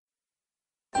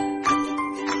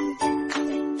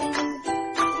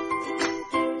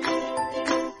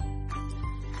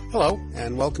Hello,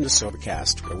 and welcome to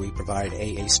Sobercast, where we provide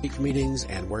AA speaker meetings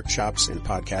and workshops in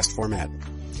podcast format.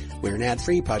 We're an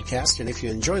ad-free podcast, and if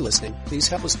you enjoy listening, please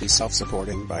help us be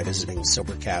self-supporting by visiting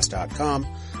Sobercast.com,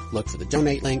 look for the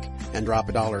donate link, and drop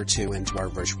 $1 or $2 into our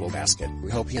virtual basket.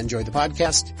 We hope you enjoy the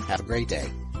podcast. Have a great day.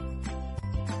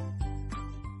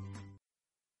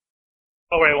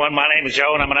 Hello, everyone. My name is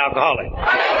Joe, and I'm an alcoholic.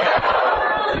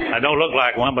 I don't look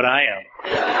like one, but I am.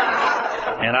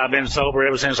 And I've been sober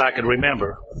ever since I could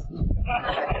remember.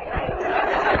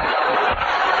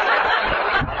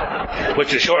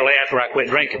 Which is shortly after I quit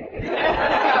drinking.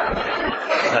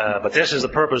 But this is the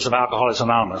purpose of Alcoholics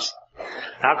Anonymous.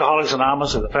 Alcoholics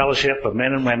Anonymous is a fellowship of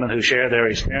men and women who share their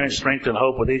experience, strength, and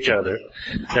hope with each other,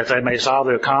 that they may solve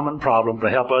their common problem to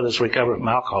help others recover from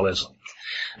alcoholism.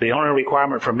 The only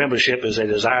requirement for membership is a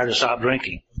desire to stop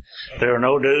drinking. There are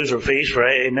no dues or fees for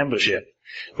AA membership.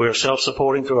 We are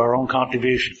self-supporting through our own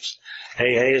contributions.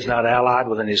 AA is not allied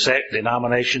with any sect,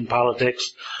 denomination,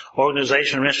 politics,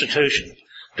 organization, or institution.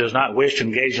 Does not wish to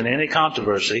engage in any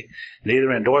controversy,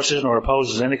 neither endorses nor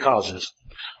opposes any causes.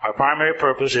 Our primary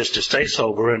purpose is to stay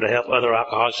sober and to help other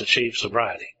alcoholics achieve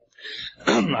sobriety.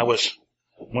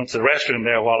 Went to the restroom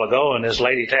there a while ago, and this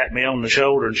lady tapped me on the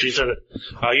shoulder, and she said,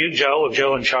 "Are you Joe of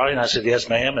Joe and Charlie?" And I said, "Yes,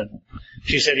 ma'am." And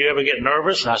she said, "You ever get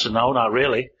nervous?" And I said, "No, not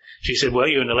really." She said, "Well,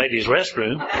 you're in the ladies'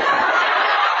 restroom."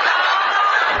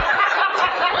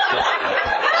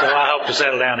 So I hope to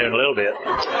settle down here in a little bit.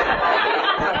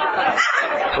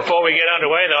 Before we get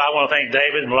underway, though, I want to thank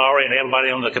David and Laurie and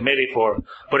everybody on the committee for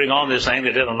putting on this thing.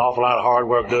 They did an awful lot of hard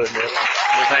work doing this.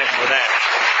 We're thankful for that.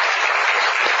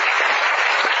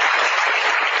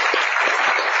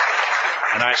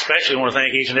 And I especially want to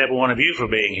thank each and every one of you for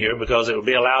being here, because it would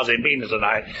be a lousy meeting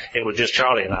tonight. It was just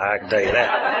Charlie and I can tell you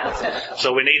that.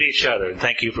 So we need each other, and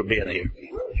thank you for being here.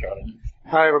 Charlie.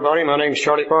 Hi, everybody. My name is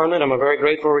Charlie Parman. I'm a very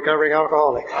grateful recovering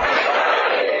alcoholic.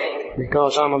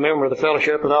 Because I'm a member of the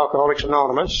Fellowship of Alcoholics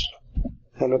Anonymous,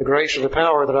 and with the grace of the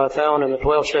power that I found in the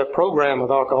 12-step program of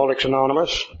Alcoholics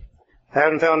Anonymous, I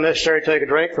haven't found necessary to take a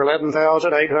drink for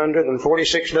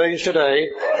 11,846 days today,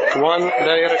 one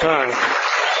day at a time.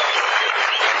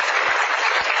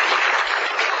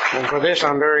 And for this,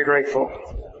 I'm very grateful.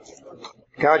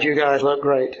 God, you guys look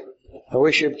great. I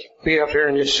wish you'd be up here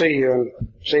and just see you and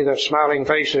see the smiling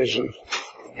faces and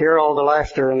hear all the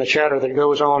laughter and the chatter that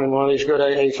goes on in one of these good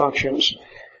AA functions.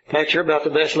 In fact, you're about the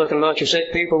best looking bunch of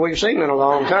sick people we've seen in a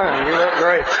long time. You look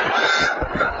great.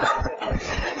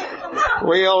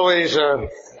 We always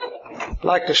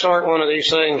like to start one of these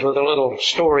things with a little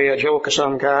story, a joke of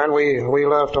some kind. We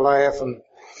love to laugh, and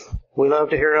we love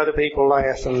to hear other people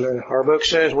laugh. And our book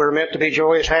says we're meant to be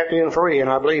joyous, happy, and free, and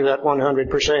I believe that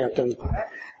 100%. And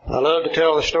I love to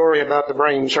tell the story about the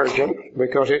brain surgeon,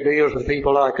 because it deals with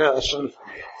people like us. And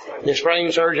this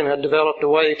brain surgeon had developed a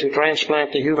way to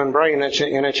transplant the human brain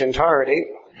in its entirety.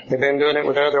 They've been doing it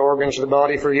with other organs of the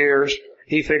body for years.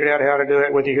 He figured out how to do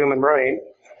it with the human brain.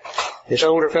 This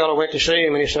older fellow went to see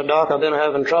him, and he said, "Doc, I've been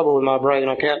having trouble with my brain.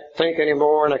 I can't think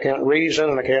anymore, and I can't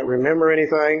reason, and I can't remember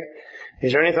anything.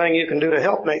 Is there anything you can do to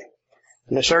help me?"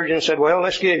 And the surgeon said, "Well,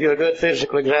 let's give you a good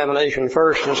physical examination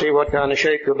first and see what kind of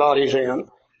shape your body's in."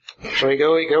 So he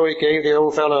gave the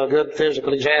old fellow a good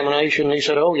physical examination, and he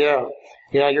said, "Oh, yeah,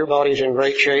 your body's in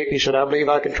great shape." He said, "I believe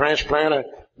I could transplant a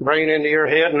brain into your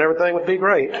head and everything would be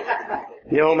great."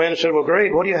 The old man said, "Well,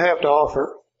 great, what do you have to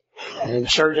offer?" And the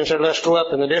surgeon said, "Let's go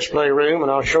up in the display room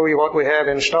and I'll show you what we have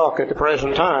in stock at the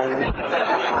present time."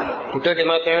 He took him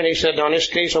up there and he said, "On this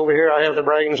case over here, I have the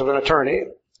brains of an attorney."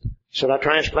 He said, "I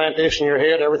transplant this in your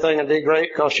head, everything would be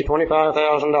great, cost you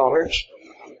 $25,000.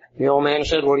 The old man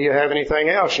said, "Well, do you have anything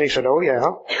else?" And he said, "Oh,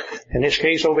 yeah. In this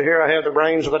case over here, I have the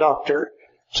brains of a doctor.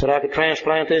 Said I could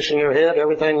transplant this in your head,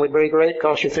 everything would be great,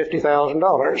 cost you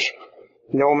 $50,000.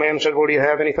 The old man said, "Well, do you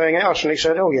have anything else?" And he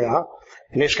said, "Oh, yeah.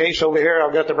 In this case over here,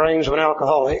 I've got the brains of an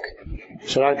alcoholic.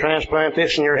 Said I'd transplant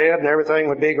this in your head and everything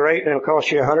would be great, and it'll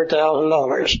cost you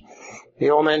 $100,000. The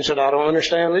old man said, "I don't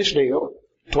understand this deal.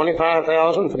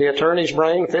 $25,000 for the attorney's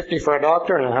brain, $50,000 for a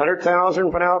doctor, and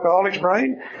 $100,000 for an alcoholic's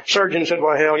brain?" Surgeon said,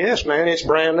 "Well, hell yes, man. It's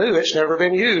brand new. It's never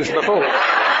been used before."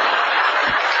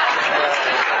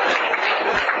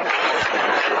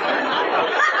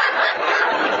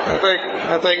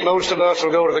 I think most of us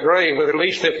will go to the grave with at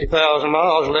least 50,000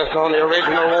 miles left on the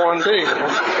original warranty.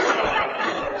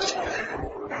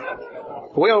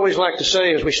 We always like to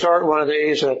say as we start one of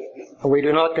these that we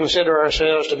do not consider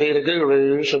ourselves to be the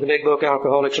gurus of the big book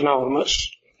Alcoholics Anonymous.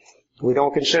 We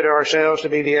don't consider ourselves to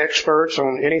be the experts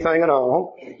on anything at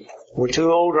all. We're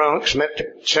two old drunks, met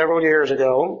several years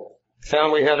ago,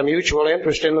 found we had a mutual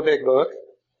interest in the big book,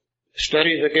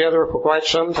 studied together for quite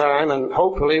some time, and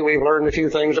hopefully we've learned a few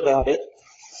things about it.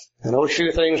 And those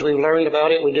few things we've learned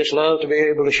about it, we just love to be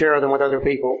able to share them with other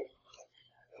people.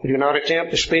 We do not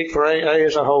attempt to speak for AA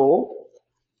as a whole,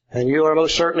 and you are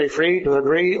most certainly free to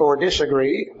agree or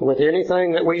disagree with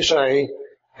anything that we say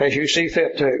as you see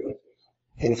fit to.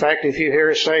 In fact, if you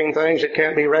hear us saying things that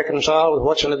can't be reconciled with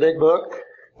what's in the big book,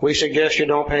 we suggest you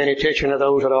don't pay any attention to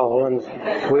those at all,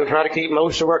 and we'll try to keep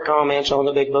most of our comments on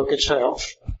the big book itself.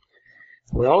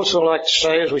 We also like to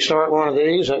say as we start one of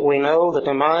these that we know that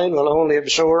the mind will only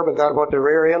absorb about what the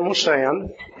rear end will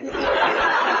stand.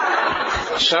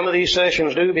 Some of these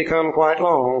sessions do become quite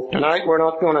long. Tonight we're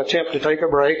not going to attempt to take a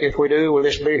break. If we do, we'll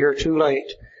just be here too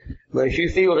late. But if you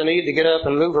feel the need to get up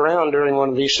and move around during one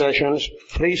of these sessions,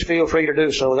 please feel free to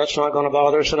do so. That's not going to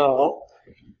bother us at all.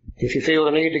 If you feel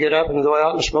the need to get up and go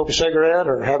out and smoke a cigarette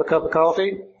or have a cup of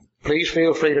coffee, please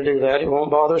feel free to do that. It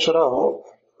won't bother us at all.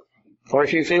 Or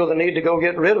if you feel the need to go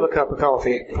get rid of a cup of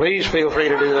coffee, please feel free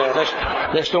to do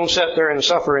that. Just don't sit there and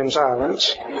suffer in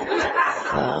silence.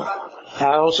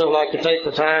 I also like to take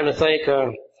the time to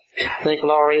thank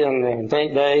Laurie and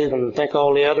thank Dave and thank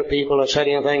all the other people that's had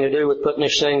anything to do with putting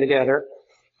this thing together.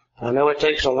 I know it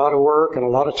takes a lot of work and a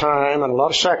lot of time and a lot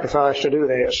of sacrifice to do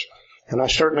this, and I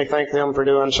certainly thank them for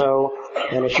doing so.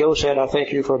 And as Joe said, I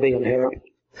thank you for being here.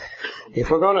 If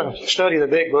we're going to study the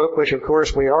big book, which of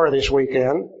course we are this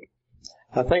weekend,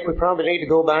 I think we probably need to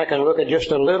go back and look at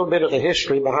just a little bit of the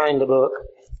history behind the book.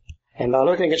 And by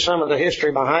looking at some of the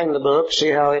history behind the book,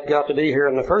 see how it got to be here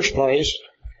in the first place,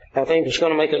 I think it's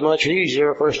going to make it much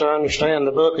easier for us to understand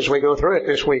the book as we go through it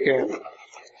this weekend.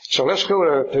 So let's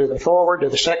go to the forward to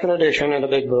the second edition in the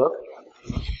big book,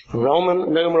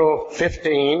 Roman numeral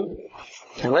 15,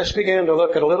 and let's begin to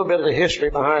look at a little bit of the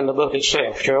history behind the book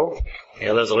itself, Joe.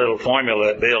 Yeah, there's a little formula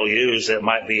that Bill used that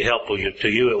might be helpful to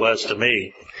you. It was to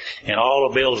me. In all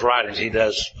of Bill's writings, he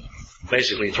does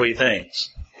basically three things.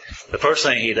 The first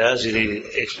thing he does is he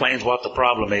explains what the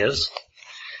problem is.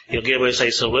 He'll give us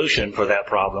a solution for that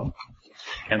problem.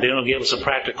 And then he'll give us a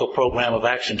practical program of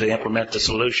action to implement the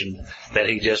solution that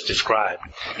he just described.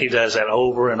 He does that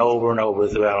over and over and over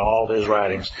throughout all of his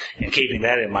writings. And keeping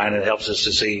that in mind, it helps us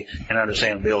to see and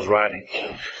understand Bill's writing.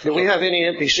 Do we have any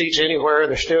empty seats anywhere?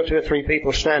 There's still 2 or 3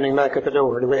 people standing back at the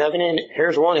door. Do we have any?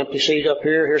 Here's one empty seat up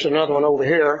here. Here's another one over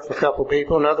here for a couple of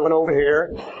people. Another one over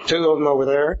here. 2 of them over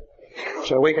there.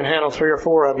 So we can handle 3 or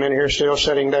 4 of them in here still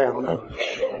sitting down.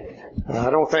 I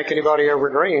don't think anybody ever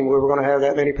dreamed we were going to have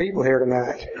that many people here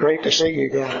tonight. Great to see you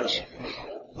guys.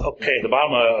 Okay, the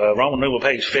bottom of Roman numeral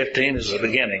page 15 is the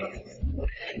beginning.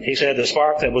 He said the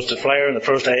spark that was to flare in the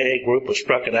first AA group was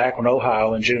struck at Akron,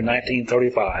 Ohio in June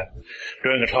 1935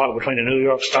 during a talk between a New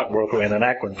York stockbroker and an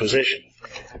Akron physician.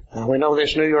 We know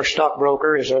this New York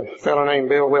stockbroker is a fellow named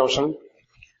Bill Wilson.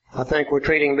 I think we're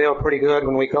treating Bill pretty good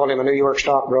when we call him a New York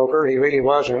stockbroker. He really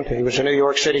wasn't. He was a New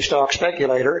York City stock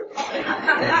speculator.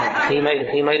 He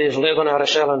made his living out of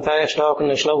selling fast talking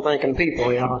to slow thinking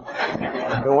people, you know.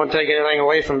 I don't want to take anything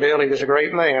away from Bill. He was a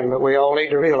great man, but we all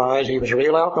need to realize he was a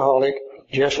real alcoholic,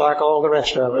 just like all the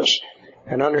rest of us.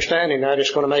 And understanding that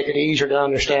is going to make it easier to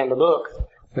understand the book,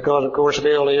 because of course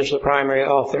Bill is the primary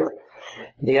author.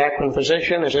 The Akron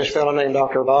physician is this fellow named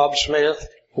Dr. Bob Smith.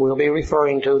 We'll be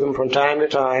referring to them from time to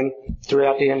time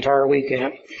throughout the entire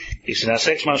weekend. He said, now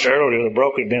 6 months earlier, the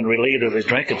broker had been relieved of his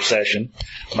drink obsession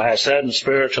by a sudden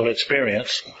spiritual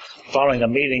experience following a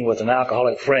meeting with an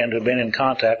alcoholic friend who'd been in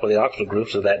contact with the Oxford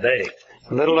groups of that day.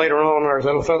 A little later on, or a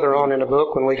little further on in the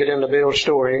book, when we get into Bill's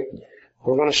story,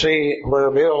 we're going to see where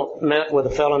Bill met with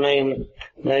a fellow named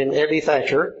Eddie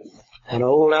Thatcher, an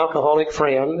old alcoholic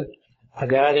friend, a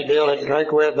guy that Bill had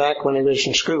drank with back when he was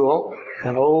in school,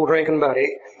 an old drinking buddy.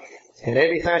 And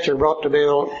Eddie Thatcher brought to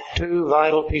Bill 2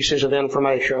 vital pieces of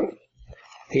information.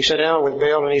 He sat down with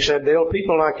Bill and he said, Bill,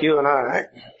 people like you and I,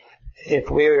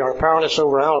 if we are powerless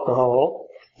over alcohol,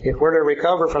 if we're to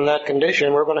recover from that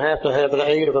condition, we're going to have the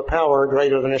aid of a power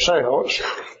greater than ourselves.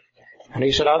 And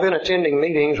he said, I've been attending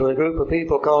meetings with a group of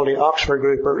people called the Oxford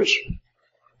Groupers,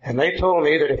 and they told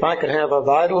me that if I could have a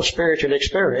vital spiritual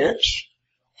experience,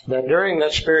 that during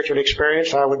that spiritual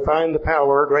experience I would find the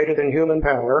power greater than human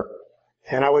power,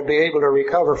 and I would be able to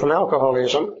recover from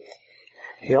alcoholism.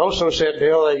 He also said,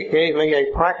 Bill, they gave me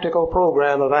a practical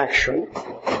program of action,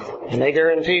 and they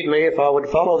guaranteed me if I would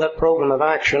follow that program of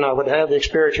action, I would have the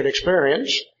spiritual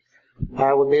experience,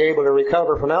 I would be able to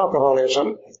recover from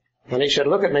alcoholism. And he said,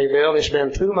 look at me, Bill, it's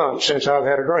been 2 months since I've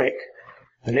had a drink.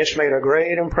 And this made a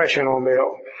great impression on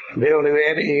Bill. Bill knew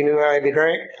Eddie, he knew how Eddie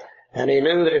drank, and he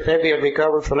knew that if Eddie had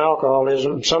recovered from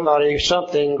alcoholism,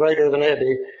 something greater than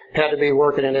Eddie had to be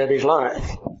working in Eddie's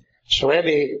life. So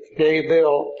Eddie gave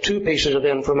Bill two pieces of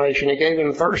information. He gave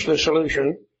him first the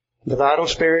solution, the vital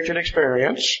spiritual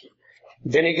experience.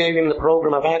 Then he gave him the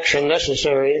program of action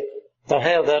necessary to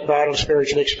have that vital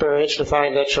spiritual experience to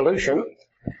find that solution.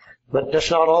 But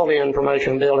that's not all the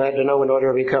information Bill had to know in order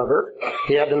to recover.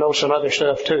 He had to know some other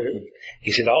stuff too.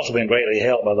 He had also been greatly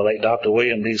helped by the late Dr.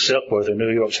 William D. Silkworth, a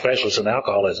New York specialist in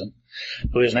alcoholism,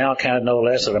 who is now counted no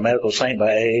less than a medical saint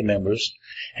by AA members,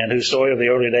 and whose story of the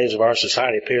early days of our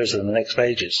society appears in the next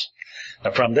pages.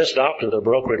 Now, from this doctor, the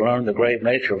broker had learned the grave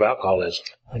nature of alcoholism.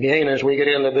 Again, as we get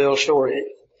into Bill's story,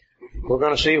 we're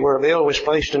going to see where Bill was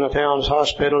placed in the town's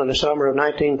hospital in the summer of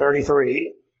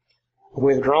 1933,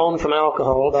 withdrawn from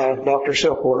alcohol by Dr.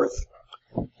 Silkworth.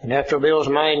 And after Bill's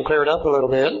mind cleared up a little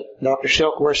bit, Dr.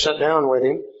 Silkworth sat down with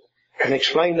him and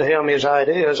explained to him his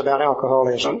ideas about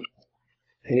alcoholism.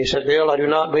 And he said, Bill, I do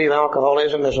not believe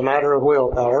alcoholism is a matter of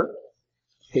willpower.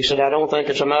 He said, I don't think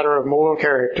it's a matter of moral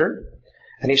character.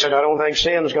 And he said, I don't think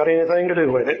sin's got anything to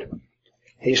do with it.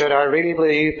 He said, I really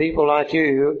believe people like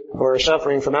you who are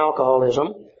suffering from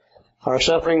alcoholism are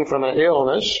suffering from an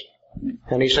illness.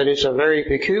 And he said, it's a very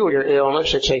peculiar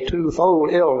illness. It's a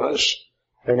twofold illness.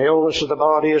 An illness of the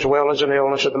body as well as an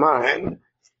illness of the mind.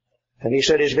 And he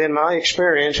said, it's been my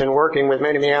experience in working with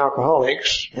many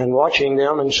alcoholics and watching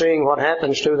them and seeing what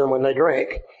happens to them when they drink,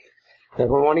 that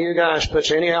when one of you guys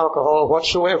puts any alcohol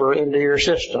whatsoever into your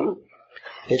system,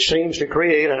 it seems to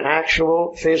create an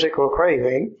actual physical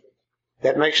craving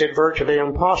that makes it virtually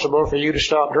impossible for you to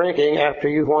stop drinking after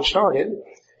you've once started.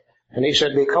 And he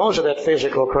said, because of that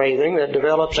physical craving that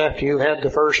develops after you've had the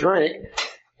first drink,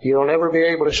 you'll never be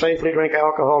able to safely drink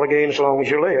alcohol again as long as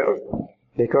you live.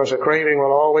 Because the craving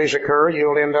will always occur,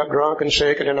 you'll end up drunk and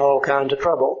sick and in all kinds of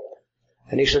trouble.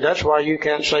 And he said, that's why you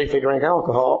can't safely drink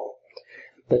alcohol.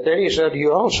 But then he said,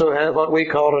 you also have what we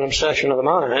call an obsession of the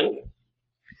mind.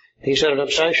 He said, an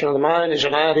obsession of the mind is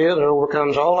an idea that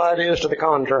overcomes all ideas to the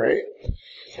contrary.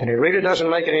 And it really doesn't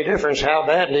make any difference how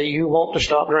badly you want to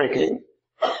stop drinking.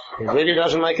 It really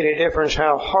doesn't make any difference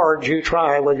how hard you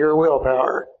try with your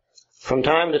willpower. From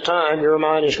time to time, your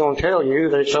mind is going to tell you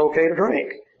that it's okay to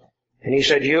drink. And he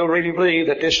said, you'll really believe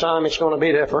that this time it's going to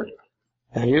be different.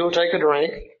 And you'll take a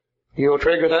drink, you'll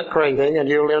trigger that craving, and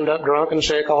you'll end up drunk and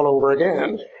sick all over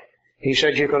again. He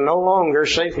said, you can no longer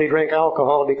safely drink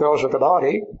alcohol because of the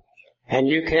body, and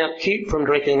you can't keep from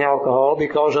drinking alcohol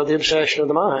because of the obsession of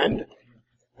the mind.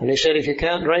 And he said, if you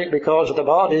can't drink because of the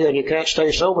body and you can't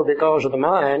stay sober because of the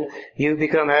mind, you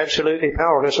become absolutely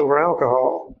powerless over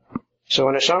alcohol. So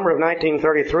in the summer of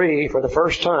 1933, for the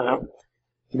first time,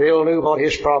 Bill knew what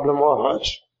his problem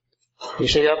was. You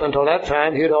see, up until that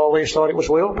time, he'd always thought it was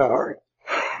willpower.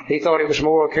 He thought it was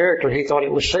moral character. He thought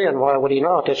it was sin. Why would he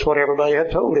not? That's what everybody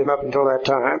had told him up until that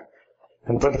time.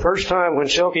 And for the first time, when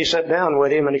Silky sat down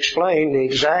with him and explained the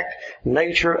exact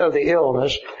nature of the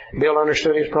illness, Bill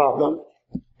understood his problem.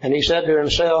 And he said to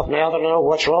himself, now that I know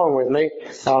what's wrong with me,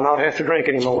 I'll not have to drink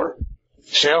anymore.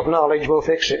 Self-knowledge will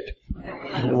fix it.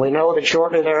 And we know that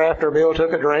shortly thereafter, Bill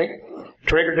took a drink,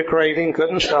 triggered the craving,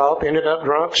 couldn't stop, ended up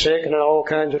drunk, sick, and in all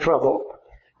kinds of trouble.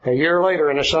 A year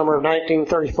later, in the summer of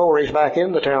 1934, he's back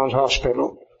in the town's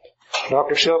hospital.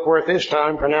 Dr. Silkworth this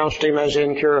time pronounced him as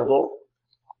incurable.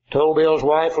 Told Bill's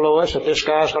wife, Lois, that this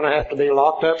guy's going to have to be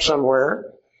locked up somewhere,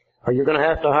 or you're going to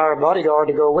have to hire a bodyguard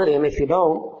to go with him. If you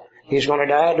don't, he's going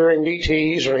to die during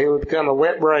DTs, or he will become a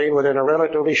wet brain within a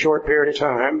relatively short period of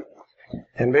time.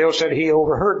 And Bill said he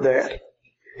overheard that.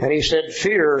 And he said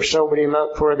fear sobered him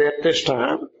up for a bit this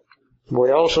time.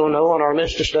 We also know on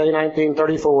Armistice Day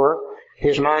 1934,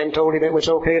 his mind told him it was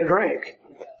okay to drink.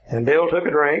 And Bill took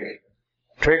a drink,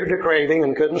 triggered the craving,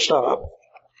 and couldn't stop.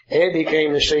 Eddie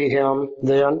came to see him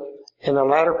then in the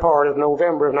latter part of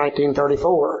November of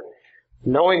 1934.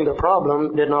 Knowing the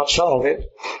problem did not solve it.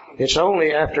 It's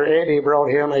only after Eddie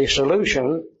brought him a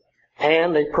solution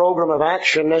and a program of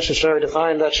action necessary to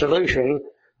find that solution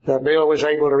that Bill was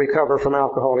able to recover from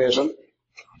alcoholism.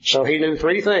 So he knew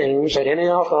three things that any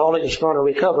alcoholic that's going to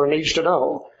recover needs to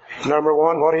know. Number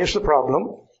one, what is the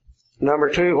problem? Number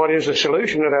two, what is the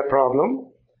solution to that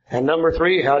problem? And number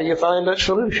three, how do you find that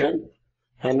solution?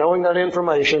 And knowing that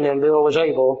information, then Bill was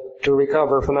able to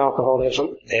recover from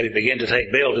alcoholism. Eddie began to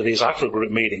take Bill to these Oxford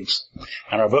group meetings.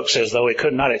 And our book says, though he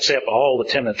could not accept all the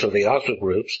tenets of the Oxford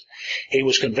groups, he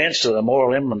was convinced of the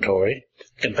moral inventory,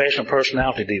 confession of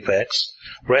personality defects,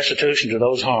 restitution to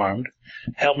those harmed,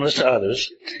 helpfulness to others,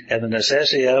 and the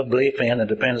necessity of, belief in, and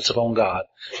dependence upon God,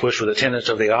 which were the tenets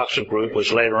of the Oxford group,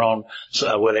 which later on,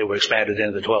 where they were expanded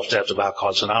into the 12 steps of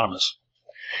Alcoholics Anonymous.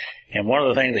 And one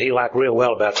of the things that he liked real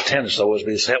well about the tenets, though, was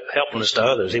his helpfulness to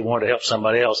others. He wanted to help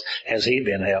somebody else as he'd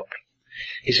been helped.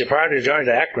 He said, prior to his journey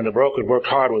to Akron, the broker had worked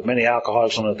hard with many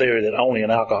alcoholics on the theory that only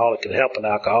an alcoholic could help an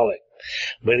alcoholic.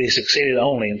 But he succeeded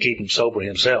only in keeping sober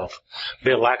himself.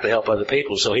 Bill liked to help other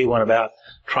people, so he went about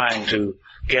trying to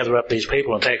gather up these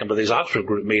people and take them to these Oxford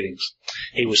group meetings.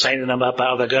 He was sending them up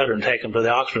out of the gutter and take them to the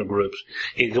Oxford groups.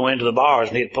 He'd go into the bars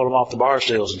and he'd pull them off the bar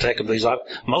stools and take them to these.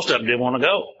 Most of them didn't want to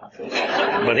go,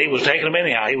 but he was taking them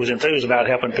anyhow. He was enthused about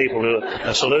helping people to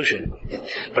a solution.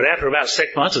 But after about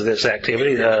 6 months of this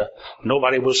activity,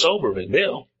 nobody was sober but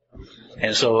Bill.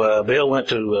 And so Bill went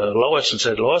to Lois and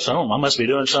said, Lois, I must be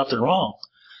doing something wrong.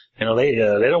 You know, they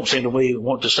don't seem to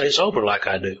want to stay sober like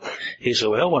I do. He said,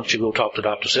 well, why don't you go talk to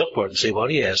Dr. Silkworth and see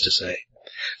what he has to say.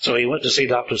 So he went to see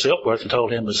Dr. Silkworth and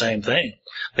told him the same thing.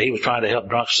 That he was trying to help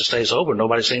drunks to stay sober.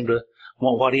 Nobody seemed to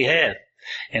want what he had.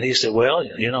 And he said, well,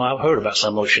 you know, I've heard about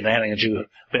some of those shenanigans you've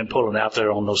been pulling out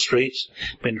there on those streets.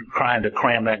 Been trying to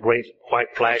cram that great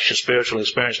white flash of spiritual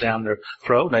experience down their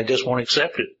throat, and they just won't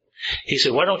accept it. He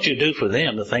said, why don't you do for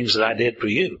them the things that I did for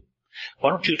you?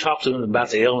 Why don't you talk to them about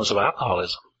the illness of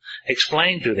alcoholism?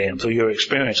 Explain to them through your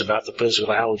experience about the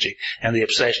physicality and the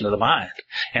obsession of the mind.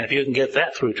 And if you can get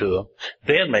that through to them,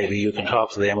 then maybe you can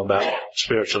talk to them about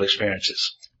spiritual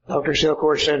experiences. Dr.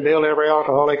 Silkworth said, Bill, every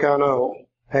alcoholic I know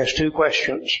has two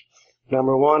questions.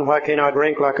 Number one, why can't I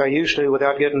drink like I used to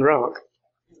without getting drunk?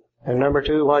 And number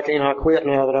two, why can't I quit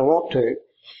now that I want to?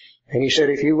 And he said,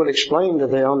 if you will explain to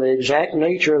them the exact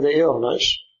nature of the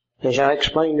illness, as I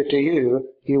explained it to you,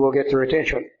 you will get their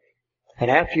attention. And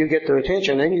after you get their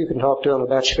attention, then you can talk to them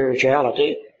about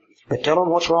spirituality, but tell them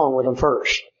what's wrong with them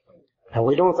first. Now,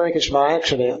 we don't think it's by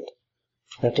accident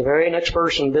that the very next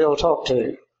person Bill talked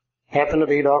to happened to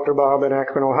be Dr. Bob in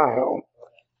Akron, Ohio.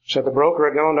 So the broker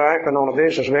had gone to Akron on a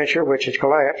business venture which had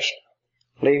collapsed,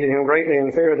 leaving him greatly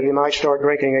in fear that he might start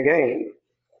drinking again.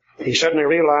 He suddenly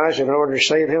realized that in order to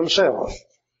save himself,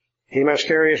 he must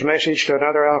carry his message to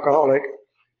another alcoholic,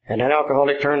 and that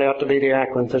alcoholic turned out to be the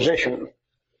Akron physician.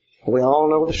 We all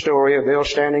know the story of Bill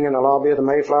standing in the lobby of the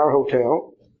Mayflower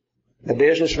Hotel. The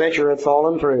business venture had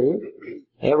fallen through.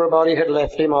 Everybody had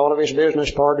left him. All of his business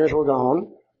partners were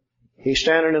gone. He's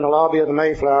standing in the lobby of the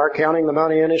Mayflower, counting the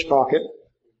money in his pocket,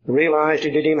 realized he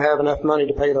didn't even have enough money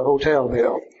to pay the hotel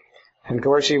bill. And of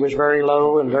course he was very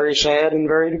low and very sad and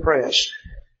very depressed.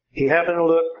 He happened to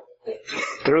look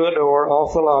through a door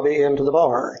off the lobby into the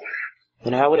bar.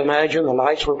 And I would imagine the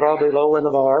lights were probably low in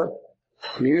the bar.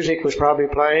 Music was probably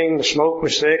playing, the smoke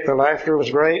was thick, the laughter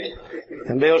was great.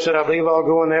 And Bill said, I believe I'll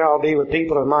go in there, I'll be with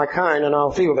people of my kind, and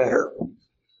I'll feel better.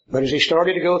 But as he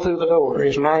started to go through the door,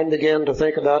 his mind began to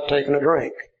think about taking a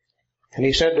drink. And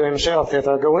he said to himself, if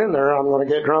I go in there, I'm going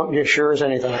to get drunk just sure as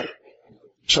anything.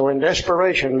 So in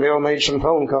desperation, Bill made some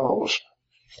phone calls.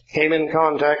 Came in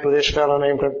contact with this fellow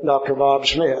named Dr. Bob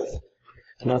Smith.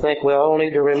 And I think we all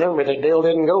need to remember that Bill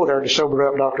didn't go there to sober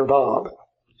up Dr. Bob.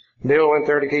 Bill went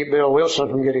there to keep Bill Wilson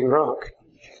from getting drunk.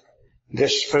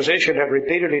 This physician had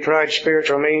repeatedly tried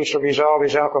spiritual means to resolve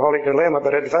his alcoholic dilemma,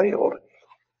 but had failed.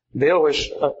 Bill was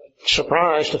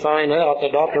surprised to find out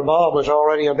that Dr. Bob was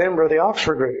already a member of the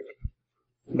Oxford group.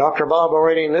 Dr. Bob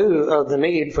already knew of the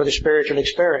need for the spiritual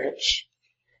experience.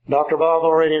 Dr. Bob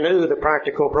already knew the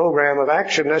practical program of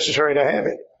action necessary to have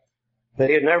it, but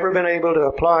he had never been able to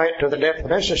apply it to the depth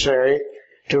necessary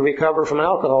to recover from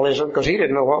alcoholism because he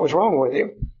didn't know what was wrong with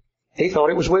him. He thought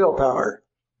it was willpower.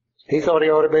 He thought he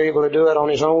ought to be able to do it on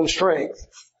his own strength.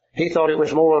 He thought it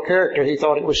was moral character. He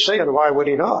thought it was sin. Why would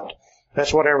he not?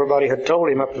 That's what everybody had told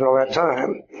him up until that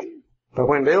time. But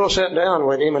when Bill sat down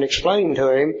with him and explained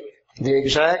to him the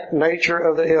exact nature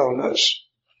of the illness,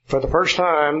 for the first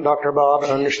time, Dr. Bob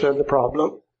understood the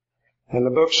problem. And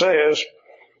the book says,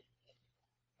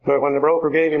 but when the broker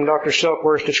gave him Dr.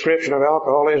 Silkworth's description of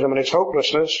alcoholism and its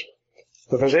hopelessness,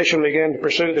 the physician began to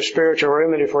pursue the spiritual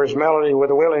remedy for his malady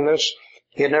with a willingness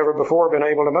he had never before been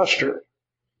able to muster.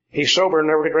 He sobered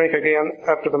never to drink again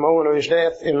up to the moment of his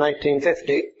death in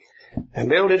 1950. And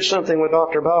Bill did something with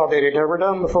Dr. Bob that he'd never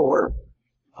done before.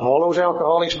 All those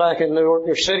alcoholics back in New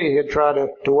York City he had tried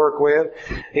to work with,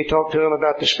 he talked to them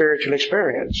about the spiritual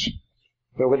experience.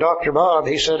 But with Dr. Bob,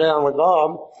 he sat down with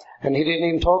Bob, and he didn't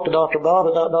even talk to Dr. Bob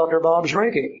about Dr. Bob's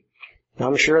drinking.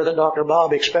 I'm sure that Dr.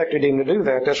 Bob expected him to do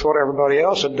that. That's what everybody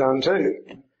else had done too.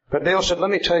 But Bill said,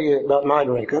 let me tell you about my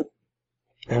drinking.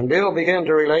 And Bill began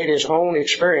to relate his own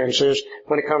experiences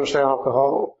when it comes to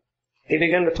alcohol. He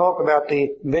began to talk about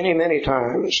the many, many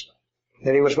times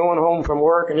that he was going home from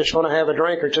work and just going to have a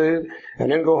drink or two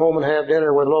and then go home and have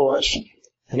dinner with Lois.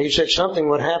 And he said something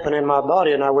would happen in my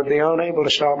body and I would be unable to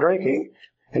stop drinking.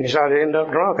 And he said I'd end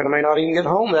up drunk and I may not even get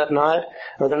home that night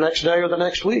or the next day or the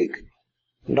next week.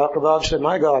 And Dr. Bob said,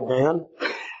 my God, man,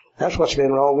 that's what's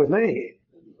been wrong with me.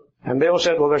 And Bill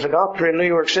said, well, there's a doctor in New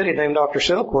York City named Dr.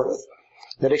 Silkworth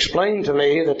that explained to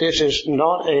me that this is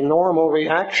not a normal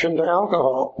reaction to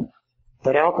alcohol,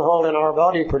 that alcohol in our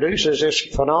body produces this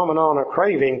phenomenon of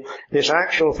craving, this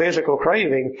actual physical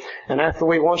craving, and after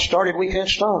we once started, we can't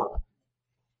stop.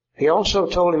 He also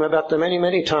told him about the many,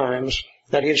 many times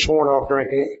that he had sworn off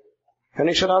drinking. And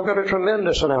he said, I've got a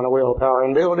tremendous amount of willpower,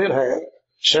 and Bill did have.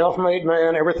 Self-made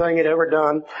man, everything he'd ever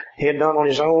done, he had done on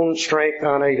his own strength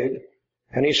unaided.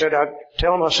 And he said, I'd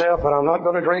tell myself that I'm not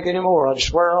going to drink anymore. I'd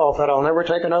swear off that I'll never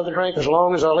take another drink as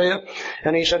long as I live.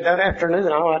 And he said, that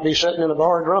afternoon I might be sitting in a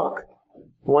bar drunk,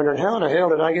 wondering how in the hell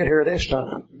did I get here this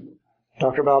time?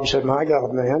 Dr. Bob said, my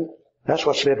God, man, that's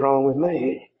what's been wrong with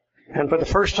me. And for the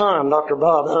first time, Dr.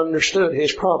 Bob understood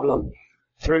his problem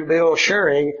through Bill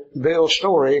sharing Bill's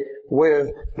story with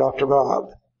Dr.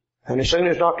 Bob. And as soon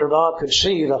as Dr. Bob could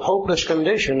see the hopeless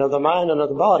condition of the mind and of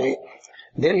the body,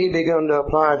 then he began to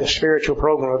apply the spiritual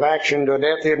program of action to a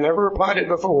depth he had never applied it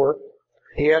before.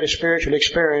 He had a spiritual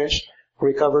experience,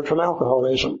 recovered from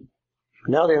alcoholism.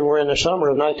 Now then, we're in the summer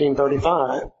of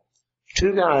 1935.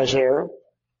 Two guys there.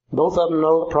 Both of them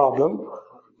know the problem.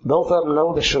 Both of them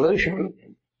know the solution.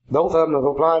 Both of them have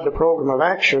applied the program of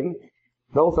action.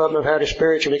 Both of them have had a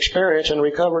spiritual experience and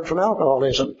recovered from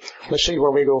alcoholism. Let's see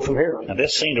where we go from here. Now,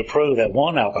 this seemed to prove that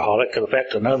one alcoholic could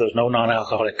affect another as no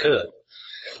non-alcoholic could.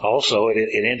 Also, it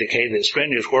indicated that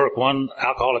strenuous work, one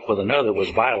alcoholic with another, was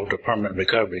vital to permanent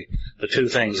recovery, the two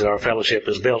things that our fellowship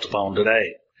is built upon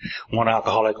today. One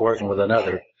alcoholic working with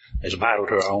another is vital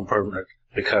to our own permanent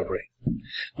recovery.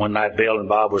 One night, Bill and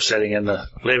Bob were sitting in the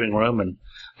living room, and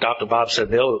Dr. Bob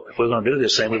said, Bill, if we're going to do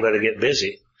this thing, we better get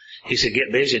busy. He said,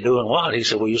 get busy doing what? He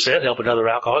said, well, you said helping other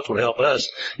alcoholics would help us,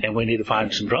 and we need to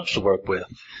find some drunks to work with.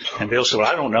 And Bill said,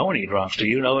 well, I don't know any drunks. Do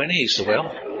you know any? He said,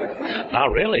 well,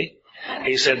 not really.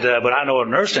 He said, but I know a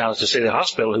nurse down at the city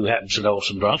hospital who happens to know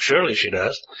some drunks. Surely she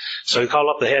does. So he called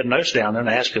up the head nurse down there and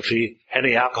asked if she had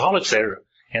any alcoholics there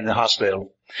in the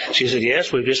hospital. She said,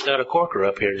 yes, we've just got a corker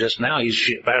up here just now. As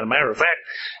a matter of fact,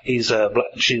 he's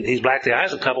blacked the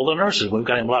eyes of a couple of the nurses. We've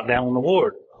got him locked down on the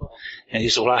ward. And he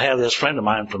said, well, I have this friend of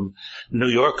mine from New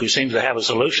York who seems to have a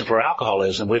solution for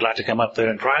alcoholism. We'd like to come up there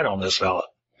and try it on this fella.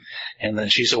 And then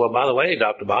she said, well, by the way,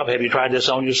 Dr. Bob, have you tried this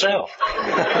on yourself?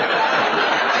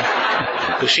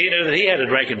 Because she knew that he had a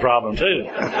drinking problem too.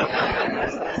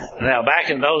 Now,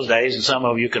 back in those days, and some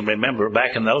of you can remember,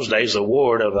 back in those days, the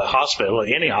ward of a hospital,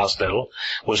 any hospital,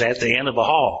 was at the end of a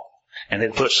hall. And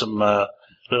they'd put some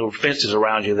little fences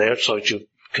around you there so that you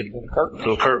could,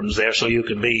 little curtains there so you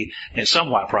could be in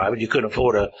somewhat private. You couldn't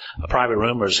afford a private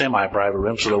room or a semi-private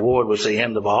room, so the ward was the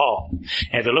end of a hall.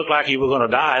 And if it looked like you were going to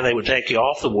die, they would take you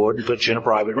off the ward and put you in a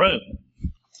private room.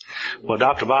 Well,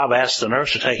 Dr. Bob asked the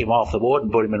nurse to take him off the ward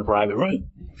and put him in a private room.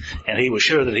 And he was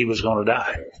sure that he was going to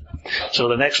die. So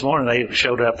the next morning they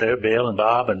showed up there, Bill and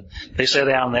Bob, and they sat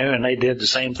down there and they did the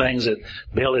same things that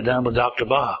Bill had done with Dr.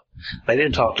 Bob. They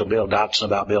didn't talk to Bill Dotson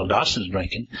about Bill Dotson's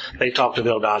drinking. They talked to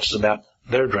Bill Dotson about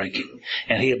their drinking.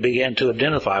 And he began to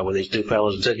identify with these two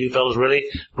fellows and said, you fellows really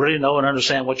know and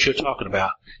understand what you're talking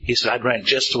about. He said, I drank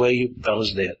just the way you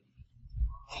fellows did.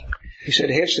 He said,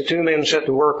 hence the two men set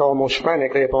to work almost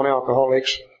frantically upon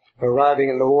alcoholics arriving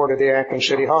in the ward of the Akron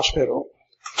City Hospital.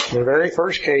 The very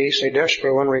first case, a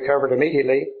desperate one, recovered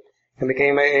immediately and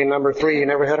became AA number 3. He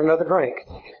never had another drink.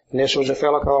 And this was a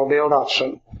fellow called Bill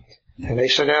Dotson. And they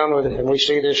sit down with it, and we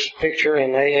see this picture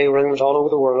in AA rooms all over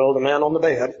the world, the man on the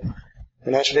bed.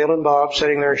 And that's Bill and Bob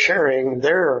sitting there sharing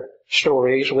their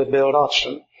stories with Bill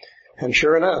Dotson. And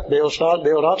sure enough, Bill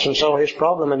Dotson saw his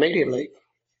problem immediately.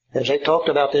 As they talked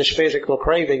about this physical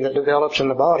craving that develops in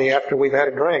the body after we've had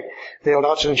a drink, Bill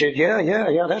Dotson said,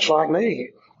 yeah, that's like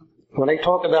me. When they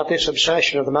talked about this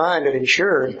obsession of the mind that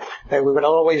ensured that we would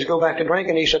always go back to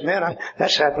drinking, he said, man,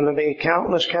 that's happened to me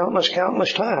countless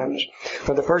times.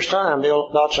 For the first time, Bill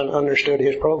Dotson understood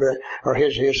his program, or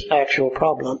his actual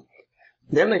problem.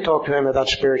 Then they talked to him about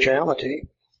spirituality.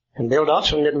 And Bill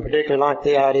Dotson didn't particularly like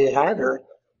the idea either.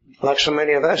 Like so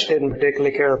many of us didn't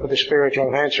particularly care for the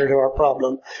spiritual answer to our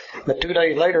problem. But 2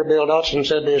 days later, Bill Dotson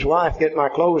said to his wife, get my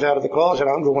clothes out of the closet,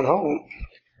 I'm going home.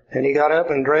 And he got up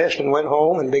and dressed and went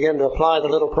home and began to apply the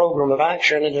little program of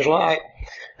action in his life.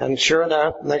 And sure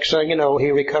enough, next thing you know,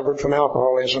 he recovered from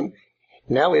alcoholism.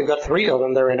 Now we've got 3 of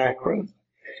them there in Akron.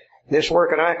 This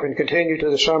work in Akron continued to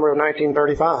the summer of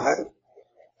 1935.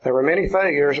 There were many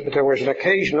failures, but there was an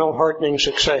occasional heartening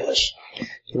success.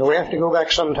 You know, we have to go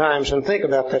back sometimes and think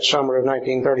about that summer of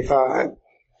 1935.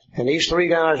 And these 3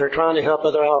 guys are trying to help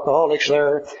other alcoholics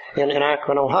there in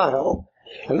Akron, Ohio.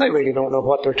 And they really don't know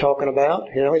what they're talking about.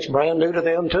 You know, it's brand new to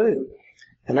them too.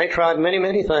 And they tried many,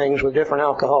 many things with different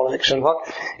alcoholics. And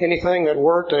anything that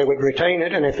worked, they would retain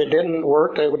it. And if it didn't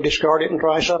work, they would discard it and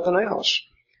try something else.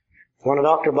 One of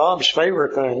Dr. Bob's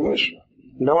favorite things,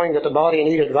 knowing that the body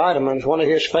needed vitamins, one of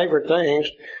his favorite things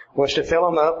was to fill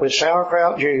them up with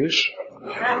sauerkraut juice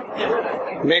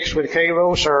mixed with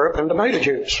Karo syrup and tomato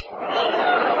juice.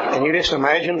 And you just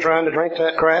imagine trying to drink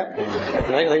that crap?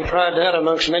 They tried that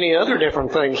amongst many other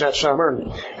different things that summer,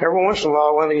 and every once in a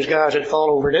while one of these guys would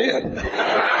fall over dead.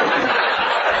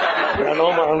 I'd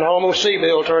almost see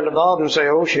Bill turn to Bob and say,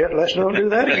 "Oh shit, let's not do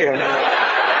that again."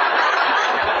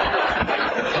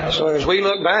 So as we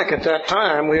look back at that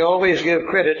time, we always give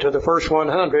credit to the first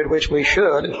 100, which we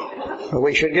should. But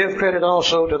we should give credit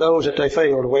also to those that they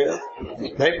failed with.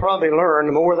 They probably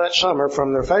learned more that summer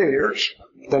from their failures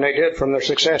than they did from their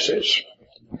successes.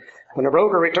 When the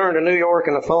broker returned to New York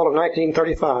in the fall of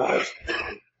 1935,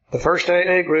 the first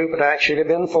AA group had actually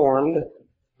been formed,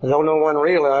 though no one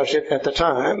realized it at the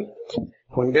time.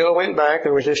 When Bill went back,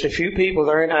 there was just a few people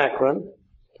there in Akron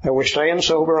that were staying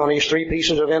sober on these 3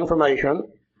 pieces of information,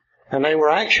 and they were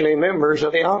actually members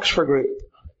of the Oxford group.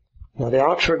 Now, the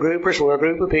Oxford groupers were a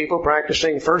group of people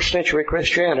practicing first-century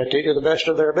Christianity to the best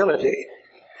of their ability.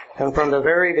 And from the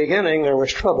very beginning, there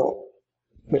was trouble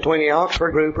between the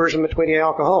Oxford groupers and between the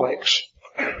alcoholics.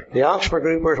 The Oxford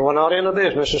groupers were not in the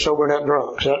business of sobering up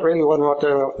drunks. That really wasn't what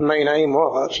their main aim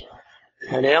was.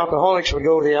 And the alcoholics would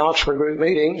go to the Oxford group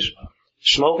meetings,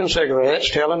 smoking cigarettes,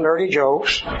 telling dirty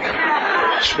jokes,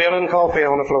 spilling coffee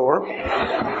on the floor.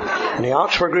 And the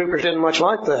Oxford groupers didn't much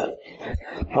like that.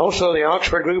 Also, the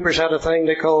Oxford groupers had a thing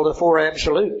they called the 4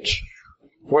 absolutes,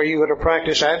 where you were to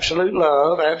practice absolute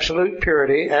love, absolute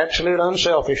purity, absolute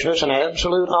unselfishness, and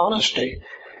absolute honesty.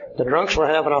 The drunks were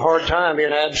having a hard time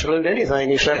being absolute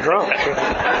anything except drunks.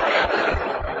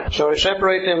 So to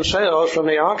separate themselves from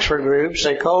the Oxford groups,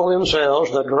 they called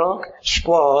themselves the drunk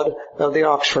squad of the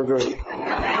Oxford group.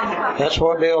 That's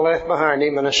what Bill left behind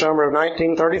him in the summer of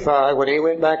 1935 when he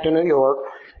went back to New York.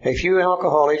 A few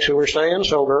alcoholics who were staying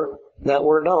sober that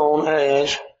were known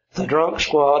as the drunk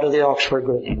squad of the Oxford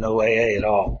group. No AA at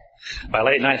all. By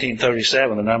late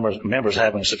 1937, the number of members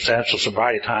having substantial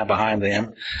sobriety time behind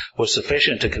them was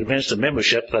sufficient to convince the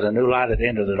membership that a new light had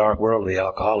entered the dark world of the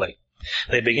alcoholic.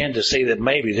 They began to see that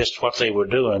maybe just what they were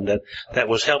doing that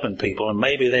was helping people, and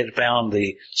maybe they'd found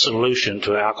the solution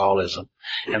to alcoholism,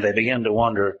 and they began to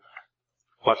wonder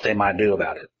what they might do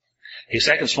about it. A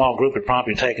second small group had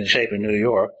promptly taken shape in New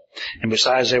York, and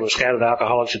besides there were scattered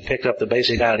alcoholics who picked up the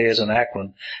basic ideas in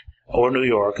Akron or New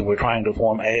York and were trying to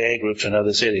form AA groups in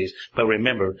other cities. But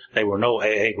remember, there were no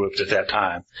AA groups at that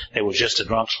time. They were just a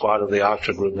drunk squad of the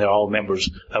Oxford group, and they're all members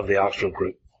of the Oxford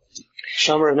group.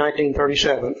 Summer of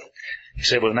 1937. He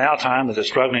said it was now time that the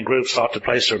struggling groups sought to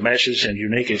place their message and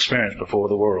unique experience before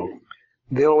the world.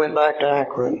 Bill went back to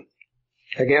Akron,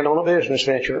 again on a business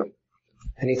venture.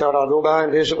 And he thought, I'll go by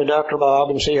and visit with Dr.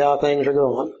 Bob and see how things are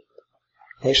going.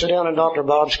 They sat down in Dr.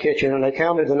 Bob's kitchen and they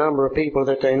counted the number of people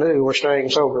that they knew were staying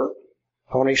sober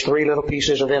on these 3 little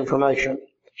pieces of information.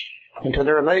 And to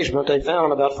their amazement, they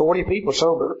found about 40 people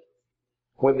sober.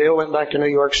 When Bill went back to New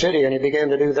York City and he began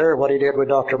to do there what he did with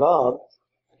Dr. Bob,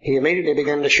 he immediately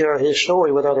began to share his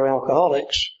story with other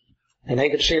alcoholics. And they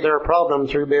could see their problem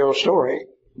through Bill's story.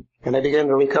 And they began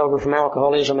to recover from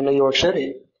alcoholism in New York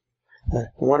City.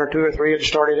 1 or 2 or 3 had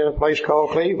started in a place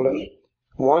called Cleveland.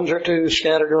 1 or 2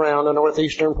 scattered around the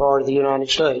northeastern part of the United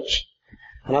States.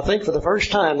 And I think for the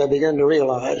first time they began to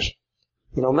realize,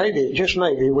 maybe, just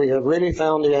maybe, we have really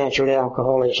found the answer to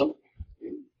alcoholism.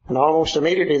 And almost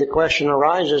immediately the question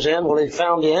arises then, well, if we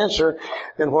found the answer,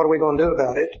 then what are we going to do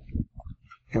about it?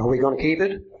 Are we going to keep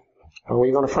it? Are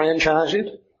we going to franchise it?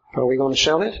 Are we going to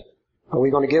sell it? Are we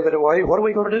going to give it away? What are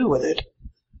we going to do with it?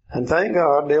 And thank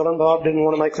God, Bill and Bob didn't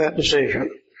want to make that decision.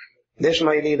 This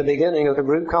may be the beginning of the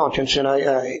group conscience in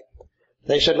AA.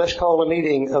 They said, let's call a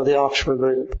meeting of the Oxford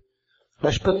group.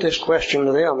 Let's put this question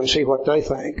to them and see what they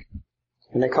think.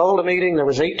 And they called a meeting. There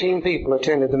was 18 people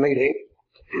attended the meeting.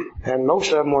 And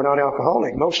most of them were not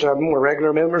alcoholic. Most of them were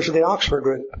regular members of the Oxford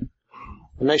group.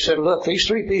 And they said, look, these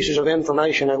 3 pieces of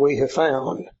information that we have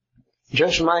found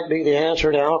just might be the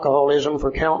answer to alcoholism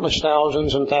for countless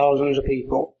thousands and thousands of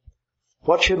people.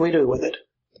 What should we do with it?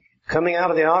 Coming out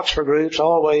of the Oxford groups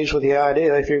always with the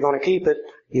idea, if you're going to keep it,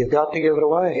 you've got to give it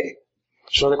away.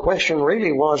 So the question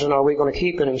really wasn't, are we going to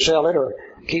keep it and sell it or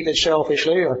keep it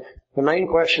selfishly? Or the main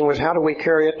question was, how do we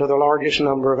carry it to the largest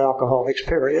number of alcoholics,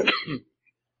 period?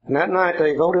 And that night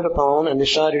they voted upon and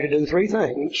decided to do 3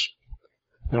 things.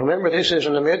 Now remember, this is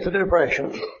in the midst of the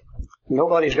Depression.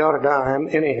 Nobody's got a dime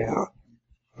anyhow.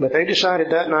 But they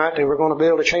decided that night they were going to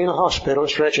build a chain of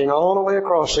hospitals stretching all the way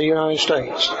across the United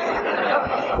States.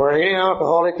 where any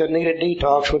alcoholic that needed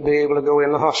detox would be able to go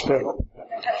in the hospital.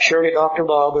 Surely Dr.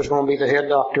 Bob was going to be the head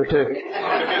doctor too.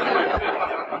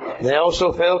 They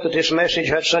also felt that this message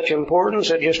had such importance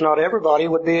that just not everybody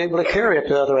would be able to carry it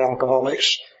to other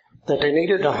alcoholics, that they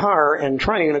needed to hire and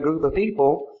train a group of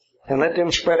people and let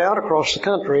them spread out across the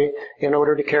country in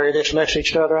order to carry this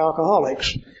message to other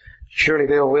alcoholics. Surely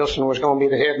Bill Wilson was going to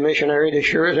be the head missionary as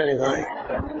sure as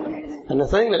anything. And the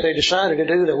thing that they decided to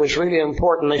do that was really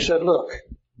important, they said, look,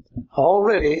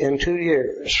 already in 2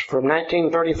 years, from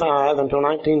 1935 until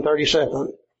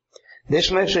 1937,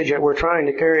 this message that we're trying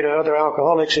to carry to other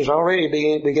alcoholics is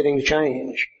already beginning to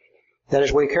change. That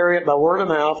as we carry it by word of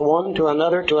mouth, one to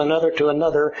another, to another, to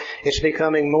another, it's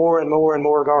becoming more and more and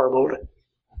more garbled.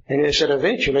 And they said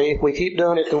eventually, if we keep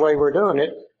doing it the way we're doing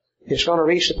it, it's going to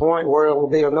reach the point where it will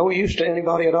be of no use to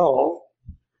anybody at all.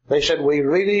 They said we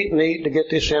really need to get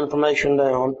this information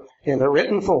down in the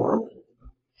written form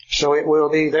so it will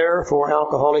be there for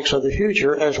alcoholics of the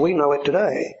future as we know it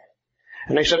today.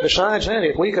 And they said besides that,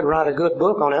 if we could write a good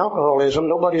book on alcoholism,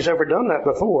 nobody's ever done that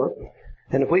before,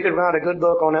 and if we could write a good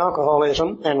book on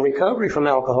alcoholism and recovery from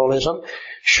alcoholism,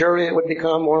 surely it would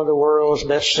become one of the world's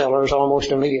best sellers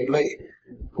almost immediately.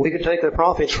 We could take the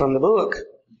profits from the book,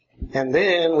 and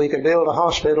then we could build the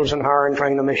hospitals and hire and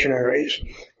train the missionaries.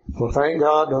 Well, thank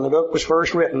God, when the book was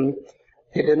first written,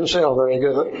 it didn't sell very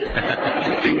good.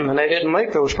 And they didn't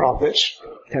make those profits.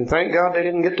 And thank God they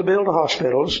didn't get to build the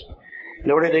hospitals,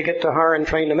 nor did they get to hire and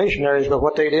train the missionaries. But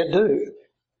what they did do,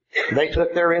 they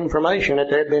took their information that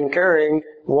they'd been carrying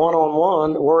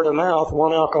one-on-one, word of mouth,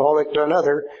 one alcoholic to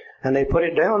another, and they put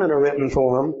it down in a written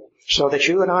form so that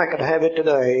you and I could have it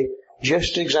today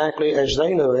just exactly as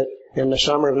they knew it in the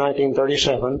summer of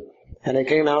 1937. And they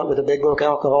came out with the big book,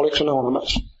 Alcoholics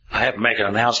Anonymous. I have to make an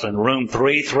announcement. Room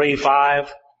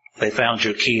 335, they found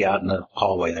your key out in the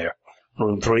hallway there.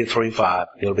 Room 335.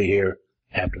 It'll be here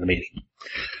after the meeting.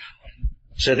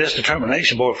 So this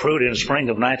determination bore fruit in the spring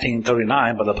of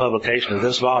 1939 by the publication of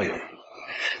this volume.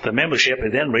 The membership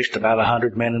had then reached about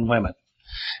 100 men and women.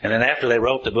 And then after they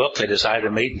wrote the book, they decided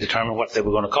to meet and determine what they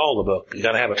were going to call the book. You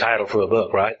got to have a title for a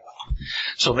book, right?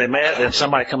 So they met and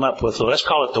somebody come up with, well, let's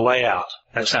call it The Way Out.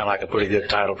 That sounded like a pretty good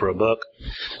title for a book.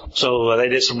 So they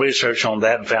did some research on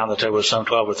that and found that there was some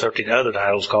 12 or 13 other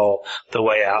titles called The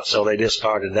Way Out, so they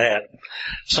discarded that.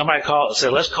 Somebody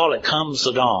said, let's call it Comes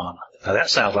the Dawn. Now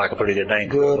that sounds like a pretty good name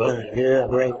for a book. Yeah,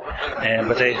 great.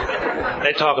 But they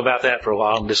talked about that for a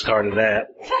while and discarded that.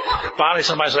 Finally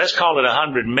somebody said, let's call it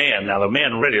 100 Men. Now the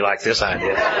men really like this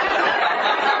idea.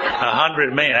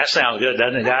 100 men. That sounds good,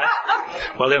 doesn't it, guys?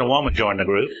 Well, then a woman joined the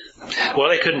group. Well,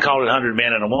 they couldn't call it 100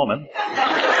 men and a woman.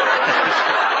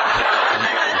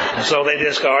 So they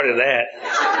discarded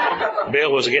that.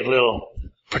 Bill was getting a little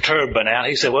perturbed by now.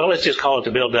 He said, well, let's just call it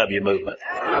the Bill W. Movement.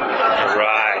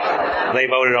 Right. They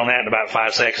voted on that in about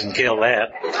 5 seconds and killed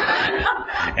that.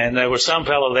 And there was some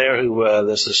fellow there who,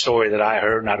 this is a story that I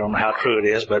heard, and I don't know how true it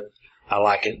is, but I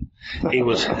like it. He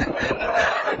was...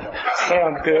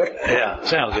 Sounds good. Yeah,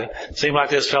 sounds good. Seemed like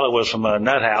this fellow was from a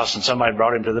nut house, and somebody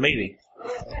brought him to the meeting,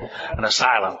 an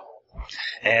asylum.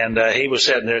 And he was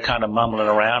sitting there kind of mumbling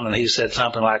around, and he said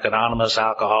something like Anonymous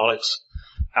Alcoholics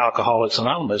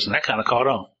Anonymous, and that kind of caught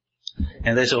on.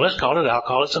 And they said, let's call it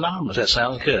Alcoholics Anonymous. That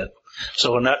sounds good.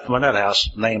 So a nut from a nut house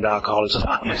named Alcoholics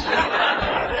Anonymous.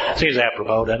 Seems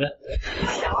apropos, doesn't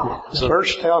it? The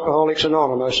first Alcoholics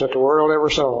Anonymous that the world ever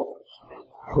saw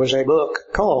was a book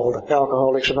called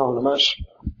Alcoholics Anonymous.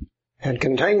 And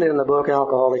contained in the book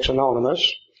Alcoholics Anonymous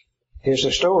is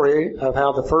the story of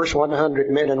how the first 100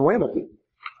 men and women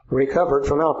recovered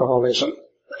from alcoholism.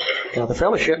 Now, the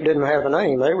fellowship didn't have a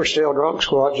name. They were still drunk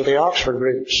squads of the Oxford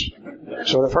groups.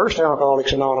 So the first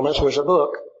Alcoholics Anonymous was a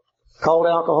book called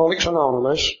Alcoholics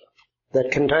Anonymous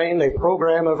that contained a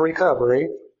program of recovery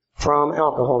from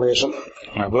alcoholism.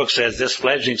 My book says this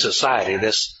fledgling society,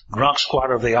 this drunk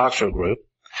squad of the Oxford group,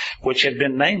 which had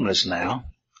been nameless now,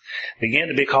 began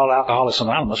to be called Alcoholics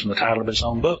Anonymous from the title of its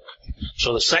own book.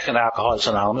 So the second Alcoholics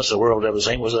Anonymous the world ever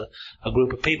seen was a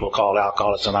group of people called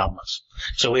Alcoholics Anonymous.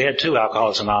 So we had two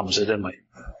Alcoholics Anonymous, didn't we?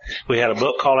 We had a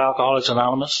book called Alcoholics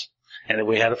Anonymous, and then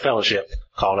we had a fellowship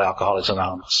called Alcoholics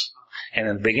Anonymous. And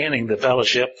in the beginning, the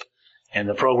fellowship and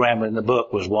the program in the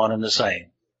book was one and the same.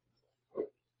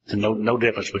 No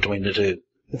difference between the two.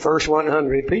 The first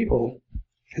 100 people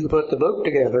who put the book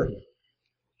together,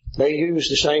 they used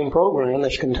the same program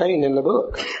that's contained in the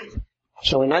book.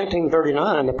 So in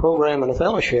 1939, the program in the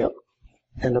fellowship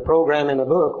and the program in the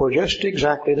book were just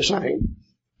exactly the same.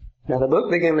 Now the book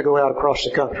began to go out across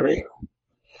the country,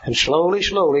 and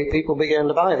slowly, people began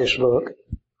to buy this book.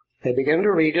 They began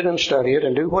to read it and study it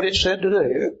and do what it said to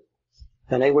do.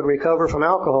 and they would recover from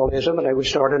alcoholism, and they would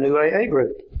start a new AA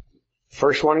group.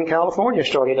 First one in California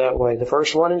started that way. The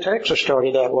first one in Texas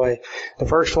started that way. The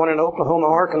first one in Oklahoma,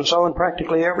 Arkansas, and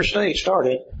practically every state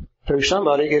started through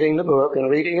somebody getting the book and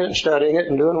reading it and studying it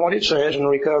and doing what it says and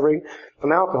recovering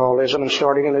from alcoholism and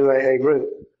starting a new AA group.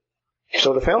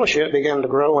 So the fellowship began to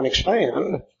grow and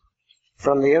expand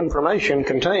from the information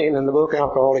contained in the book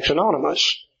Alcoholics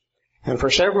Anonymous. And for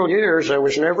several years, there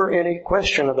was never any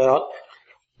question about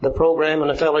the program and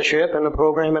the fellowship and the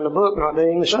program and the book not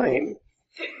being the same.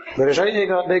 But as AA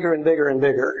got bigger and bigger and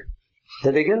bigger,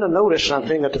 they began to notice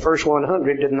something that the first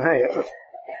 100 didn't have.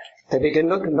 They began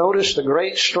to notice the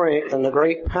great strength and the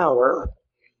great power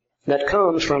that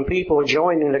comes from people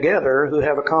joining together who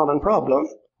have a common problem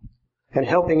and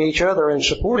helping each other and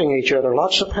supporting each other.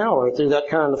 Lots of power through that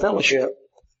kind of fellowship.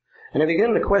 And they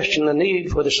began to question the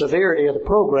need for the severity of the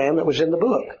program that was in the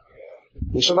book.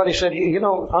 And somebody said, I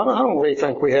don't really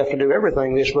think we have to do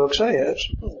everything this book says.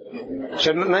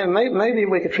 Said, maybe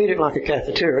we could treat it like a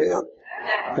cafeteria,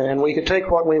 and we could take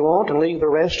what we want and leave the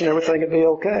rest, and everything would be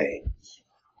okay.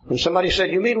 And somebody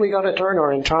said, you mean we got to turn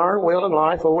our entire will and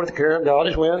life over to the care of God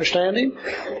as we understand Him?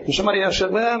 And somebody else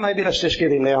said, well, maybe let's just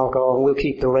give Him the alcohol and we'll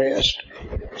keep the rest.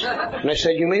 And they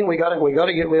said, you mean we got to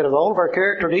get rid of all of our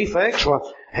character defects?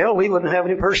 Well, hell, we wouldn't have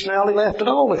any personality left at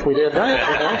all if we did that.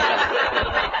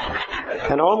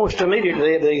 And almost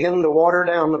immediately they began to water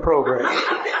down the program.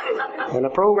 And the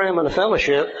program and the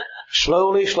fellowship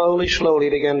slowly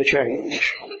began to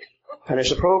change. And as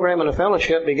the program and the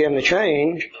fellowship began to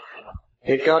change,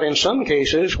 it got in some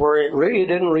cases where it really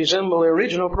didn't resemble the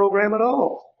original program at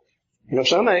all.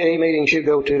 Some AA meetings you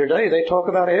go to today, they talk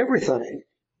about everything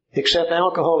except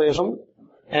alcoholism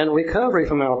and recovery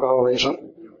from alcoholism.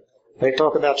 They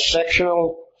talk about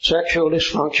sexual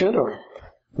dysfunction, or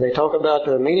they talk about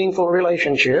meaningful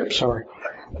relationships, or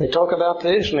they talk about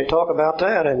this and they talk about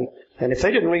that. And if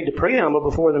they didn't read the preamble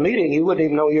before the meeting, you wouldn't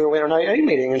even know you were in an AA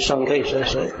meeting in some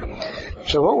cases.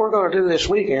 So what we're going to do this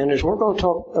weekend is we're going to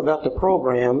talk about the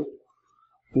program,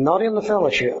 not in the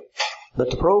fellowship, but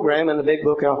the program in the big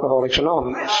book Alcoholics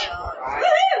Anonymous.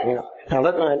 Yeah. Now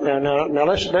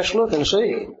let's look and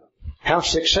see how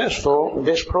successful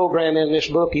this program in this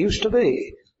book used to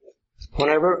be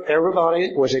whenever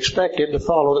everybody was expected to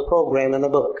follow the program in the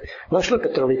book. Let's look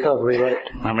at the recovery rate.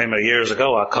 I remember years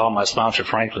ago I called my sponsor,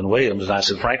 Franklin Williams, and I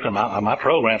said, Franklin, my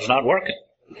program's not working.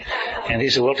 And he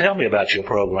said, well, tell me about your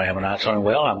program. And I told him,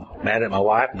 well, I'm mad at my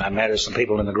wife, and I'm mad at some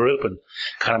people in the group, and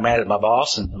kind of mad at my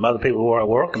boss and some other people who are at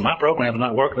work, and my program's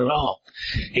not working at all.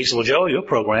 He said, well, Joe, your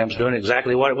program's doing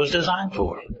exactly what it was designed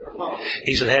for.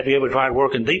 He said, have you ever tried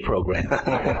working the program?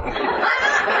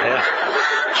 Yeah.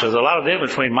 So there's a lot of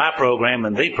difference between my program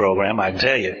and the program, I can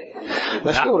tell you.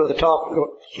 Let's go to the top.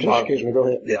 Excuse me, go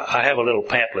ahead. Yeah, I have a little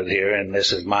pamphlet here, and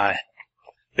this is my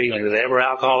feeling that every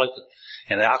alcoholic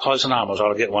and the Alcoholics Anonymous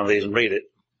ought to get one of these and read it.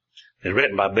 It's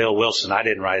written by Bill Wilson. I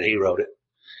didn't write it. He wrote it.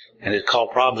 And it's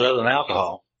called Problems Other Than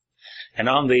Alcohol. And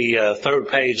on the third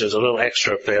page, there's a little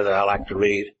excerpt there that I like to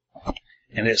read.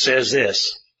 And it says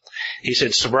this. He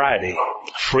said, sobriety,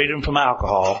 freedom from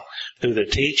alcohol, through the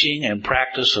teaching and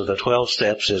practice of the 12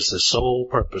 steps is the sole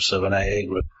purpose of an AA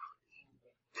group.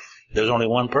 There's only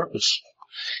one purpose.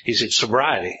 He said,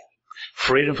 sobriety,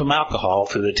 freedom from alcohol,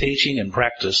 through the teaching and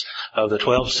practice of the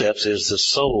 12 steps is the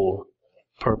sole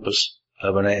purpose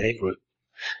of an AA group.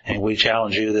 And we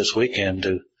challenge you this weekend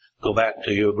to go back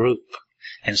to your group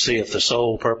and see if the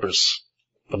sole purpose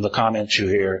from the comments you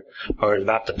hear are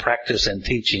about the practice and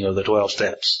teaching of the 12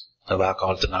 steps of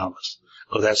Alcoholics Anonymous.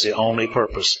 Because that's the only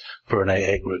purpose for an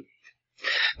AA group.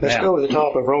 Let's go to the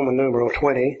top of Roman numeral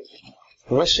 20.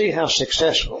 And let's see how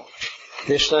successful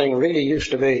this thing really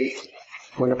used to be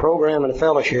when the program and the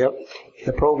fellowship,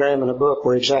 the program and the book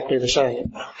were exactly the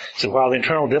same. So while the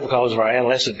internal difficulties of our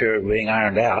adolescent period were being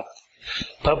ironed out,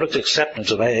 public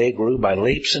acceptance of AA grew by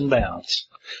leaps and bounds.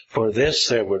 For this,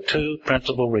 there were two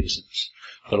principal reasons: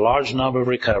 the large number of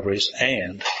recoveries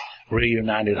and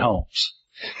reunited homes.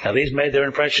 Now, these made their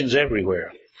impressions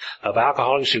everywhere. Of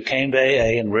alcoholics who came to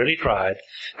AA and really tried,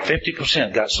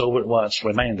 50% got sober at once,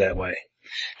 remained that way.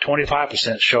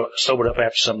 25% sobered up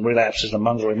after some relapses.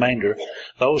 Among the remainder,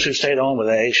 those who stayed on with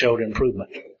AA showed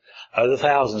improvement. Other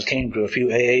thousands came to a few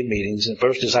AA meetings and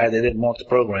first decided they didn't want the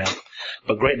program,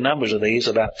 but great numbers of these,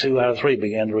 about 2 out of 3,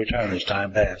 began to return as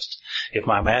time passed. If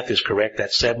my math is correct,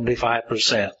 that's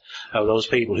 75% of those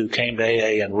people who came to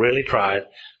AA and really tried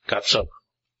got sober.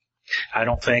 I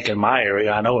don't think in my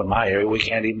area, I know in my area, we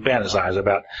can't even fantasize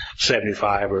about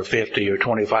 75 or 50 or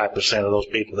 25% of those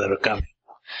people that are coming.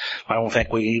 I don't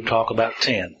think we even talk about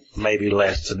 10, maybe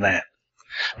less than that.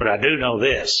 But I do know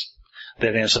this.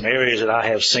 that in some areas that I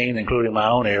have seen, including my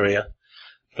own area,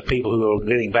 the people who are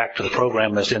getting back to the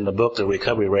program that's in the book, the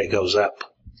recovery rate goes up.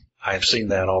 I have seen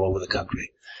that all over the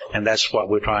country. And that's what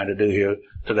we're trying to do here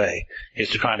today, is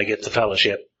to try to get the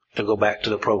fellowship to go back to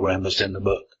the program that's in the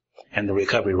book. And the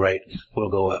recovery rate will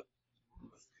go up.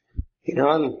 You know,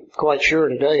 I'm quite sure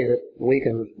today that we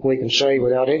can say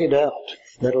without any doubt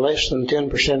that less than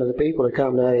 10% of the people that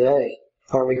come to AA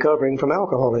are recovering from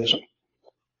alcoholism.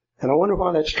 And I wonder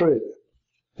why that's true.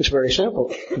 It's very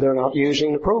simple. They're not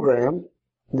using the program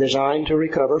designed to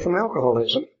recover from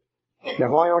alcoholism.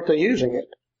 Now, why aren't they using it?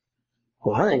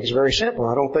 Well, I think it's very simple.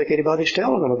 I don't think anybody's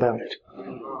telling them about it.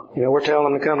 You know, we're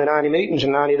telling them to come to 90 meetings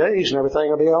in 90 days and everything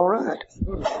will be all right.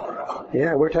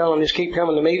 Yeah, we're telling them just keep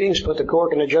coming to meetings, put the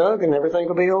cork in the jug, and everything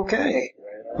will be okay.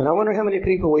 And I wonder how many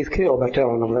people we've killed by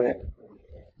telling them that.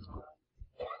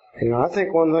 You know, I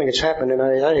think one thing that's happened in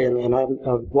AA, and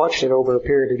I've watched it over a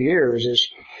period of years,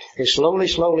 is slowly,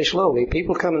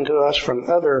 people coming to us from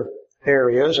other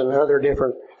areas and other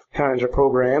different kinds of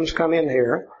programs come in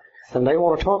here, and they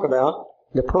want to talk about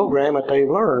the program that they've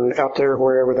learned out there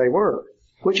wherever they were,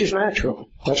 which is natural.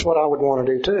 That's what I would want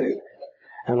to do too.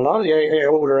 And a lot of the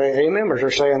older AA members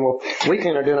are saying, well, we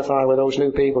can't identify with those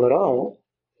new people at all,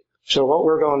 so what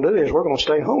we're going to do is we're going to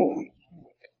stay home.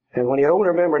 And when the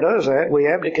older member does that, we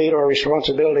abdicate our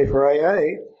responsibility for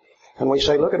AA, and we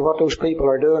say, look at what those people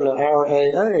are doing to our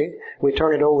AA. We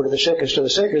turn it over to the sickest of the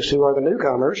sickest, who are the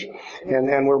newcomers,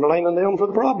 and we're blaming them for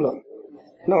the problem.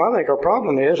 No, I think our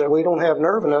problem is that we don't have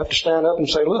nerve enough to stand up and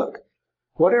say, look,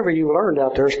 whatever you learned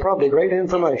out there is probably great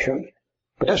information,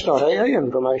 but that's not AA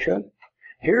information.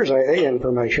 Here's AA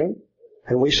information.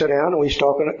 And we sit down and we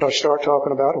start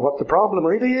talking about what the problem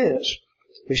really is.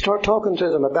 We start talking to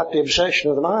them about the obsession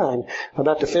of the mind,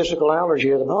 about the physical allergy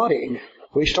of the body.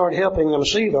 We start helping them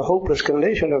see the hopeless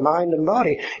condition of mind and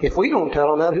body. If we don't tell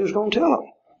them that, who's going to tell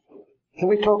them? And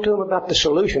we talk to them about the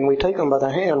solution. We take them by the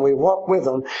hand. We walk with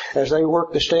them as they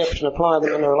work the steps and apply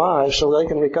them in their lives so they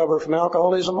can recover from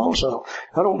alcoholism also.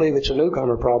 I don't believe it's a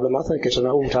newcomer problem. I think it's an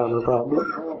old-timer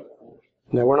problem.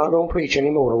 Now, we're not going to preach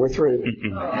anymore. We're through.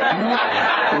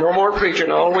 No more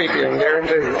preaching all weekend,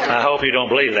 guaranteed. I hope you don't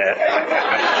believe that.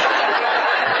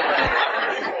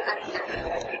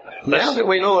 Now that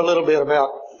we know a little bit about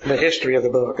the history of the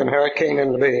book and how it came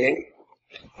into being,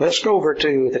 let's go over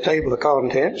to the table of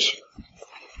contents,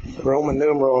 Roman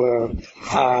numeral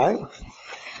I,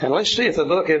 and let's see if the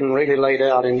book isn't really laid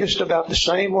out in just about the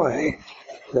same way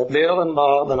that Bill and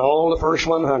Bob and all the first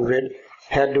 100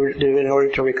 had to do in order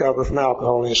to recover from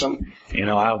alcoholism. You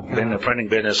know, I've been in the printing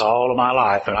business all of my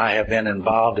life, and I have been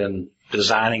involved in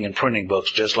designing and printing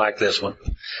books just like this one.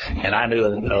 And I knew a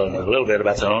little bit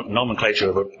about the nomenclature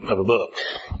of a book.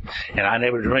 And I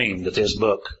never dreamed that this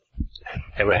book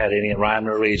ever had any rhyme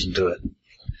or reason to it.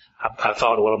 I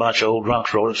thought, well, a bunch of old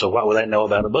drunks wrote it, so what would they know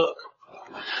about a book?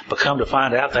 But come to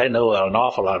find out, they know an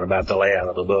awful lot about the layout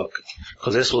of the book.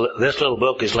 Because this little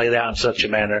book is laid out in such a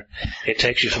manner, it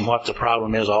takes you from what the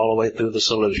problem is all the way through the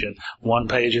solution, one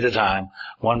page at a time,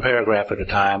 one paragraph at a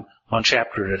time, one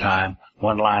chapter at a time,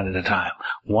 one line at a time.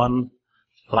 One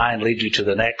line leads you to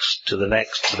the next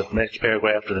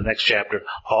paragraph, to the next chapter,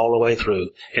 all the way through.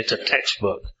 It's a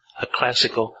textbook, a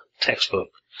classical textbook.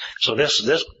 So this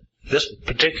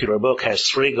particular book has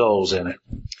 3 goals in it.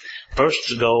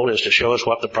 First goal is to show us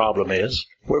what the problem is.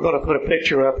 We're going to put a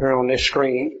picture up here on this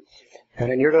screen,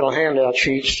 and in your little handout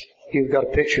sheets, you've got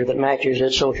a picture that matches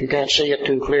it, so if you can't see it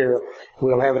too clear,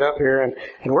 we'll have it up here, and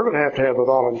we're going to have a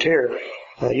volunteer.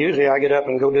 Usually I get up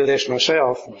and go do this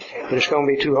myself, but it's going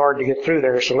to be too hard to get through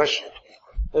there, so let's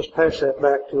pass that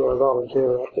back to our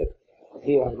volunteer up there.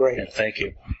 Yeah, great. Yeah, thank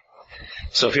you.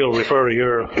 So if you'll refer to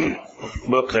your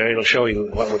book there, it'll show you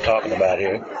what we're talking about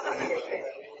here.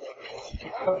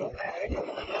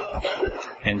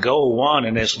 And goal 1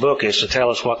 in this book is to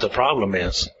tell us what the problem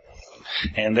is.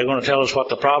 And they're going to tell us what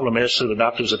the problem is through the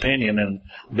doctor's opinion and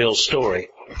Bill's story,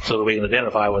 so that we can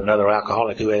identify with another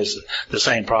alcoholic who has the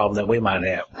same problem that we might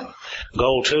have.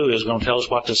 Goal 2 is going to tell us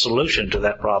what the solution to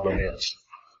that problem is.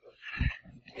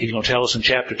 He's going to tell us in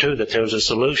chapter 2 that there's a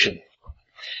solution.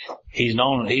 He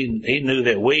knew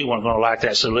that we weren't going to like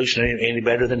that solution any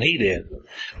better than he did.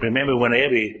 Remember when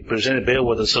Ebby presented Bill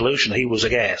with a solution, he was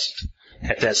aghast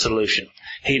at that solution.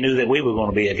 He knew that we were going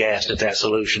to be aghast at that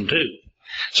solution too.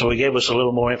 So he gave us a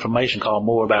little more information called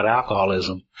More About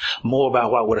Alcoholism, more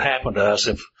about what would happen to us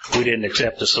if we didn't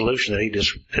accept the solution that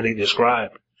he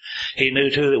described. He knew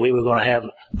too that we were going to have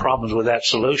problems with that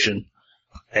solution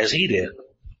as he did.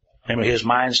 Remember, his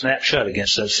mind snapped shut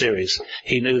against that series.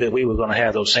 He knew that we were going to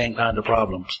have those same kind of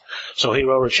problems. So he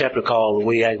wrote a chapter called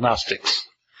We Agnostics.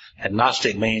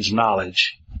 Agnostic means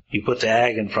knowledge. You put the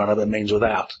ag in front of it, means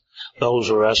without. Those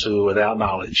are us who are without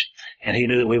knowledge. And he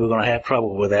knew that we were going to have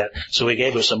trouble with that, so he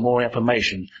gave us some more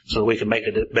information so we could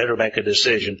better make a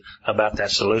decision about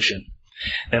that solution.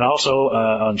 And also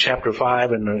on chapter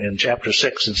 5 and in chapter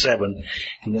 6 and 7,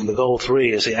 and the goal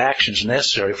 3 is the actions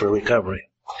necessary for recovery.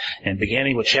 And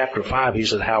beginning with chapter 5, he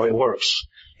said how it works.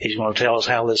 He's going to tell us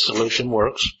how this solution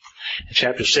works. In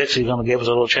chapter 6, he's going to give us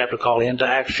a little chapter called Into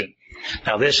Action.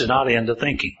 Now, this is not into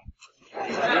thinking.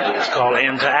 It's called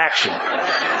Into Action.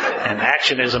 And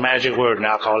action is a magic word in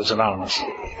Alcoholics Anonymous.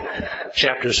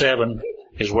 Chapter 7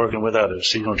 is working with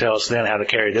others. He's going to tell us then how to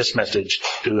carry this message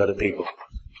to other people.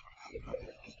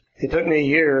 It took me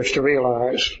years to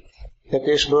realize that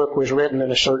this book was written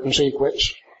in a certain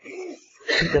sequence,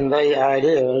 to convey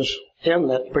ideas in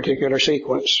that particular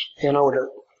sequence, in order.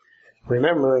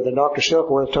 Remember that Dr.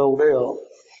 Silkworth told Bill,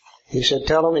 he said,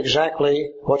 tell them exactly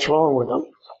what's wrong with them.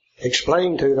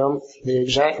 Explain to them the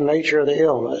exact nature of the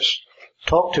illness.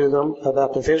 Talk to them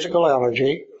about the physical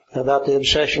allergy, about the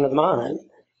obsession of the mind.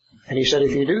 And he said,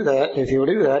 if you'll do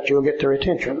that, you'll get their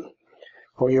attention.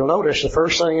 Well, you'll notice the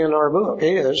first thing in our book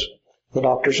is the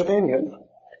doctor's opinion.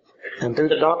 And through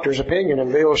the doctor's opinion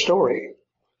and Bill's story,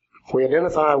 we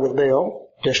identify with Bill,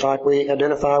 just like we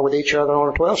identify with each other on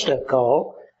a 12-step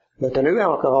call. But the new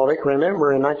alcoholic,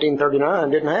 remember, in 1939,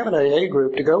 didn't have an AA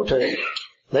group to go to.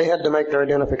 They had to make their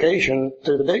identification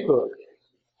through the big book.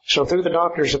 So through the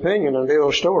doctor's opinion and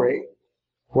Bill's story,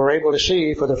 we're able to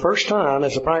see for the first time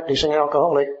as a practicing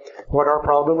alcoholic what our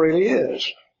problem really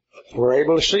is. We're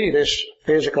able to see this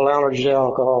physical allergy to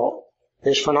alcohol,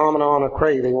 this phenomenon of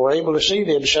craving. We're able to see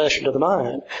the obsession of the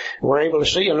mind. We're able to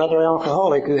see another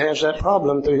alcoholic who has that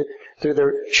problem through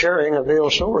the sharing of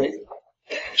Bill's story.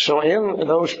 So in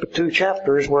those 2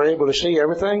 chapters, we're able to see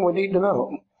everything we need to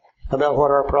know about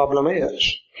what our problem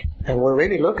is. And we're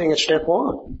really looking at step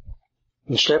 1.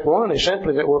 And step 1 is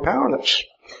simply that we're powerless.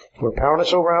 We're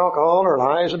powerless over alcohol. Our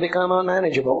lives have become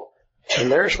unmanageable.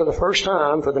 And there's, for the first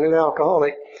time, for the new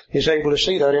alcoholic, is able to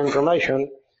see that information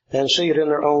and see it in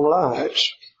their own lives.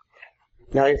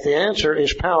 Now, if the answer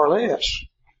is powerless,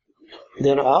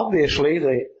 then obviously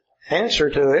the answer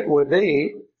to it would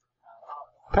be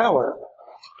power.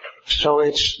 So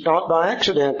it's not by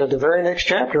accident that the very next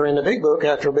chapter in the big book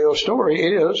after Bill's story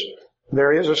is,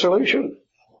 there is a solution.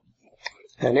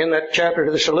 And in that chapter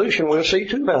to the solution, we'll see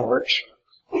 2 powers.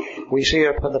 We see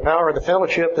the power of the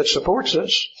fellowship that supports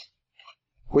us.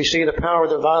 We see the power of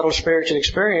the vital spiritual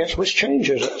experience which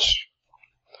changes us.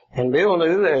 And Bill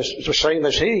knew, as the same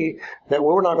as he, that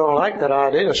we're not going to like that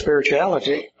idea of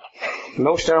spirituality.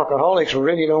 Most alcoholics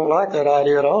really don't like that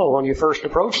idea at all when you first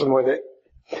approach them with it.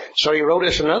 So he wrote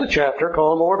us another chapter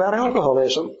called More About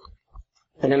Alcoholism.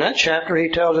 And in that chapter he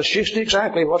tells us just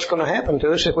exactly what's going to happen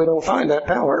to us if we don't find that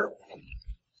power.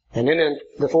 And then in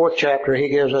the 4th chapter he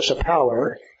gives us a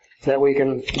power that we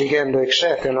can begin to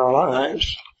accept in our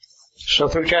lives. So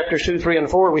through chapters 2, 3, and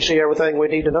 4 we see everything we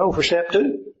need to know for step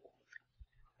 2.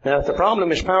 Now if the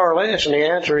problem is powerless and the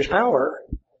answer is power,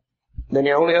 then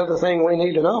the only other thing we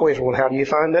need to know is, well, how do you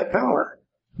find that power?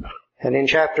 And in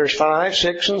chapters 5,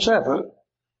 6, and 7,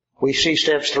 we see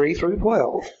steps 3 through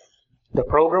 12. The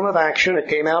program of action that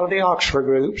came out of the Oxford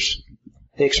groups,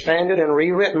 expanded and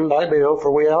rewritten by Bill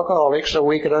for we alcoholics so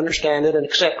we could understand it and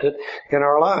accept it in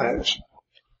our lives.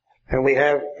 And we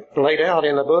have laid out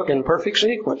in the book in perfect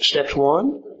sequence, steps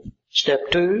 1, step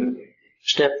 2,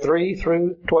 step 3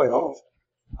 through 12.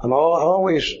 I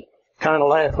always kind of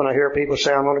laugh when I hear people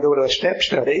say, I'm going to go to a step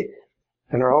study,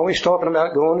 and they're always talking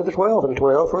about going to the 12 and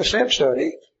 12 for a step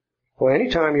study. Well,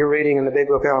 anytime you're reading in the big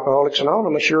book Alcoholics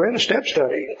Anonymous, you're in a step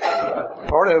study.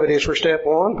 Part of it is for step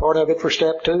 1, part of it for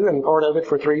step 2, and part of it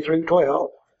for 3 through 12.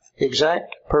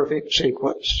 Exact, perfect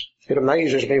sequence. It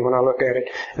amazes me when I look at it.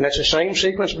 And that's the same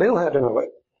sequence Bill had to know it.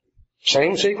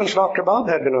 Same sequence Dr. Bob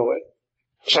had to know it.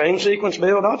 Same sequence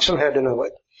Bill Dotson had to know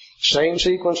it. Same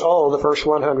sequence all the first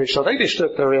 100. So they just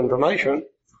took their information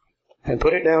and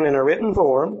put it down in a written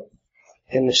form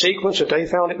in the sequence that they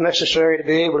found it necessary to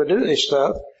be able to do this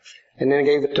stuff, and then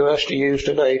gave it to us to use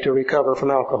today to recover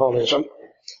from alcoholism.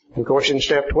 And of course, in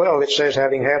step 12, it says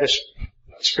having had a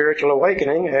spiritual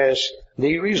awakening as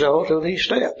the result of these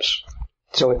steps.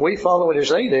 So if we follow it as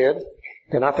they did,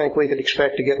 then I think we could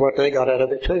expect to get what they got out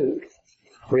of it too.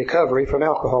 Recovery from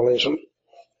alcoholism.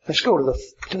 Let's go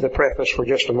to the preface for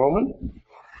just a moment.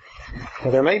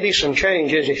 Now, there may be some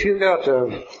changes. If you've got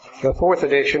the 4th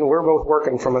edition, we're both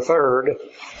working from a 3rd.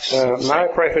 My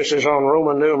preface is on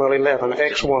Roman numeral 11,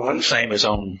 X1. Same as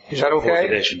on is that okay? 4th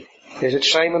edition. Is it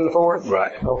same in the 4th?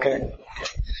 Right. Okay.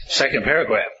 2nd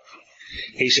paragraph.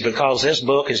 He said, because this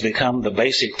book has become the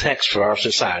basic text for our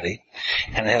society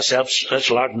and has helped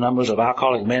such large numbers of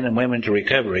alcoholic men and women to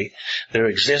recovery, there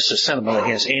exists a sentiment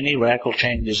against any radical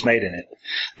changes made in it.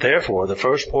 Therefore, the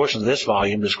first portion of this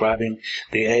volume describing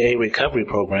the AA recovery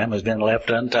program has been left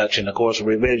untouched in the course of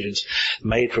revisions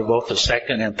made for both the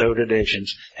second and third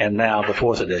editions and now the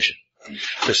fourth edition.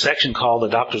 The section called The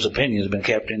Doctor's Opinion has been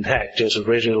kept intact, just as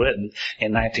originally written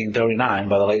in 1939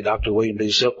 by the late Dr. William D.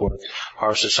 Silkworth,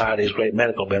 our society's great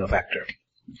medical benefactor.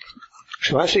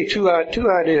 So I see two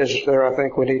ideas there I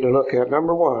think we need to look at.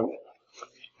 Number one,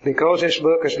 because this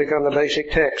book has become the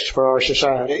basic text for our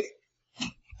society.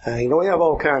 We have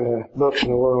all kinds of books in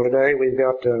the world today. We've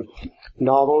got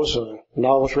novels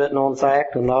written on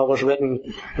fact, and novels written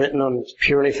on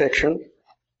purely fiction.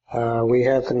 We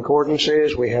have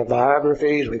concordances, we have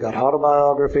biographies, we got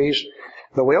autobiographies,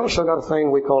 but we also got a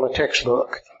thing we call a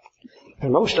textbook.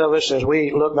 And most of us, as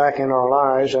we look back in our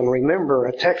lives and remember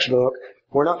a textbook,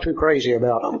 we're not too crazy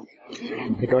about them.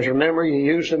 Because remember, you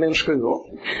used them in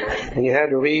school. And you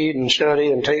had to read and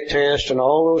study and take tests and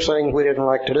all those things we didn't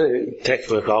like to do.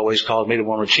 Textbook always caused me to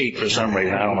want to cheat for some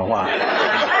reason. I don't know why.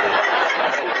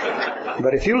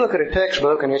 But if you look at a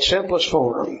textbook in its simplest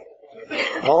form,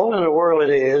 all in the world it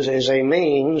is a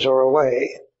means or a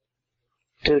way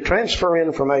to transfer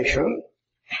information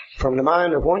from the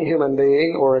mind of one human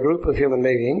being or a group of human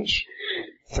beings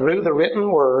through the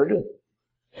written word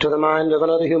to the mind of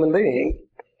another human being,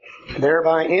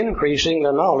 thereby increasing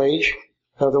the knowledge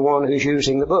of the one who's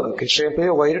using the book. It's simply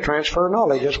a way to transfer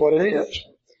knowledge. That's what it is.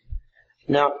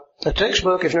 Now, a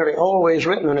textbook is nearly always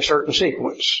written in a certain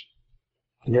sequence.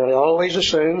 It nearly always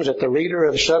assumes that the reader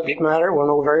of the subject matter will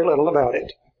know very little about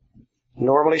it. It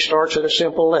normally starts at a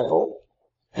simple level.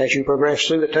 As you progress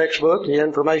through the textbook, the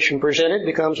information presented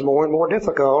becomes more and more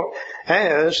difficult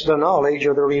as the knowledge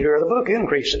of the reader of the book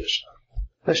increases.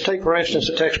 Let's take, for instance,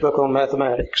 a textbook on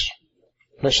mathematics.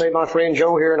 Let's say my friend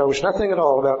Joe here knows nothing at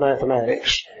all about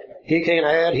mathematics. He can't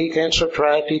add, he can't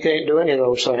subtract, he can't do any of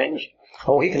those things.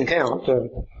 Oh, he can count.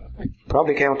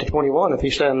 Probably count to 21 if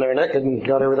he's standing there naked and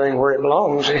got everything where it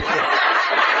belongs. 20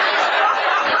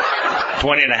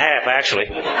 and a half, actually.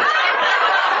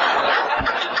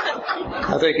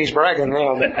 I think he's bragging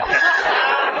now.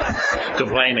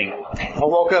 Complaining. I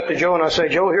walk up to Joe and I say,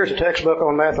 Joe, here's a textbook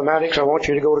on mathematics. I want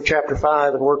you to go to chapter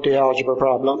 5 and work the algebra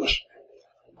problems.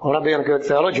 Well, I'm being a good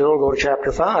fellow. Joe will go to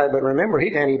chapter 5, but remember,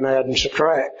 he can't even add and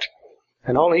subtract.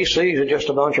 And all he sees is just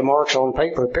a bunch of marks on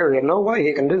paper, period. No way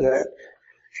he can do that.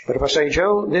 But if I say,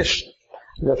 Joe,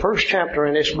 the first chapter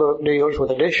in this book deals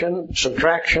with addition,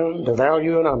 subtraction, the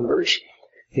value of numbers.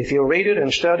 If you'll read it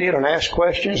and study it and ask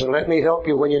questions and let me help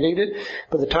you when you need it,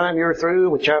 by the time you're through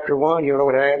with chapter 1, you'll know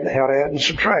how to add and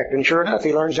subtract. And sure enough,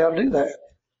 he learns how to do that.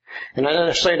 And then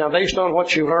I say, now based on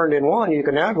what you learned in 1, you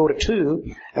can now go to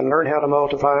 2 and learn how to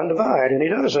multiply and divide. And he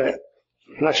does that.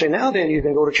 And I say, now then you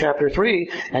can go to chapter 3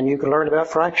 and you can learn about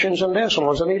fractions and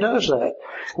decimals. And he does that.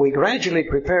 We gradually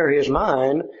prepare his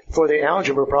mind for the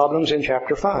algebra problems in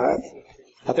chapter 5.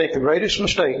 I think the greatest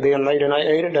mistake being made in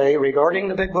AA today regarding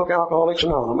the big book Alcoholics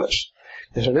Anonymous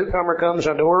is a newcomer comes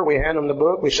in the door, we hand them the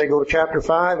book, we say go to chapter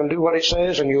 5 and do what it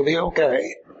says and you'll be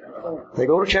okay. They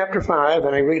go to chapter 5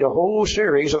 and they read a whole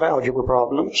series of algebra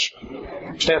problems.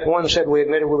 Step 1 said we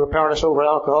admitted we were powerless over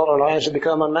alcohol, our lives had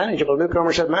become unmanageable. The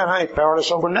newcomer said, man, I ain't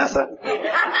powerless over nothing.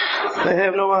 They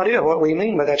have no idea what we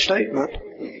mean by that statement.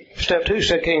 Step 2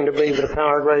 said came to believe that a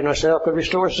power greater than myself could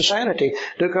restore us to sanity.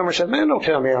 Newcomer said, man, don't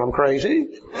tell me I'm crazy.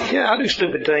 Yeah, I do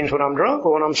stupid things when I'm drunk,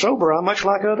 but when I'm sober, I'm much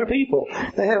like other people.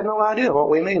 They have no idea what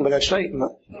we mean by that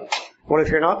statement. Well, if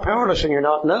you're not powerless and you're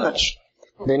not nuts,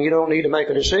 then you don't need to make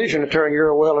a decision to turn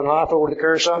your will and life over to the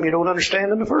care of something you don't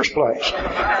understand in the first place.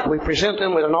 We present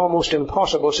them with an almost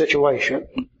impossible situation.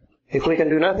 If we can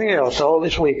do nothing else all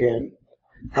this weekend,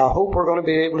 I hope we're going to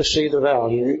be able to see the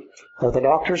value of the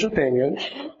doctor's opinion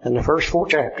in the first 4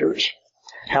 chapters,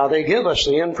 how they give us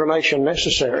the information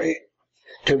necessary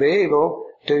to be able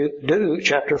to do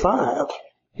chapter 5.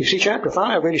 You see, chapter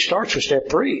 5 really starts with step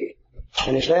 3,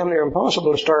 and it's damn near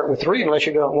impossible to start with 3 unless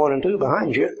you got 1 and 2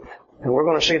 behind you. And we're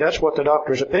going to see that's what the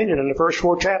doctor's opinion in the first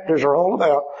 4 chapters are all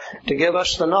about, to give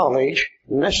us the knowledge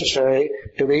necessary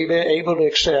to be able to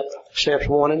accept steps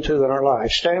 1 and 2 in our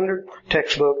life. Standard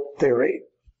textbook theory.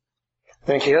 I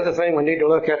think the other thing we need to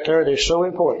look at there that is so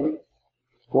important,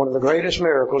 one of the greatest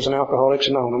miracles in Alcoholics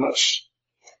Anonymous,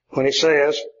 when it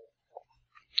says,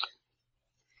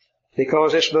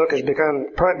 because this book has become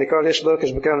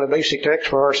the basic text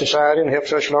for our society and helped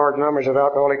such large numbers of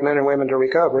alcoholic men and women to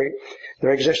recovery,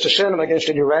 there exists a sentiment against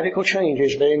any radical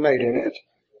changes being made in it.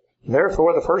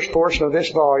 Therefore, the first portion of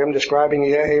this volume describing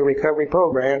the AA recovery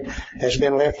program has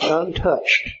been left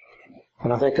untouched.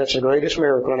 And I think that's the greatest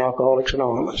miracle in Alcoholics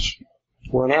Anonymous.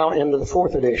 We're now into the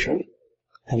 4th edition.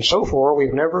 And so far,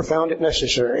 we've never found it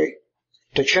necessary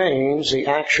to change the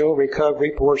actual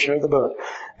recovery portion of the book.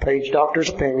 Page Doctor's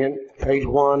Opinion, page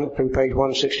 1 through page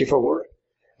 164.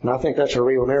 And I think that's a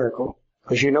real miracle.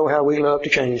 Because you know how we love to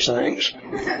change things.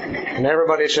 And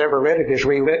everybody that's ever read it has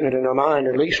rewritten it in their mind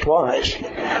at least twice.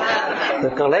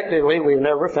 But collectively, we've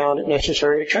never found it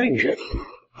necessary to change it.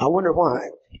 I wonder why.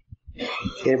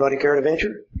 Anybody care to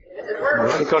venture?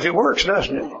 Because it works,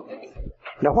 doesn't it?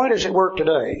 Now, why does it work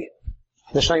today?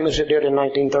 The same as it did in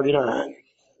 1939.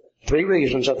 3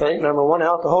 reasons, I think. Number 1,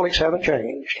 alcoholics haven't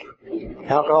changed.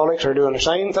 Alcoholics are doing the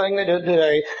same thing they did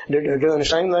today. They're doing the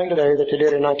same thing today that they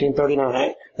did in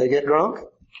 1939. They get drunk.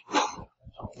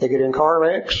 They get in car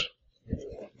wrecks.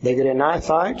 They get in knife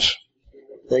fights.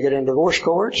 They get in divorce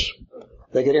courts.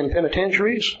 They get in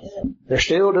penitentiaries. They're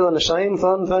still doing the same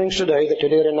fun things today that they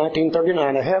did in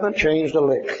 1939. They haven't changed a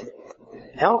lick.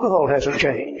 Alcohol hasn't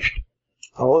changed.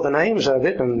 Oh, the names of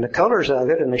it and the colors of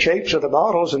it and the shapes of the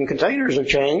bottles and containers have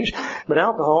changed, but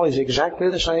alcohol is exactly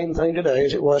the same thing today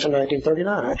as it was in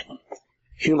 1939.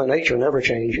 Human nature never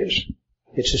changes.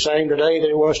 It's the same today that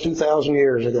it was 2,000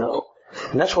 years ago.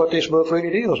 And that's what this book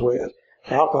really deals with.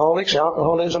 Alcoholics,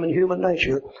 alcoholism, and human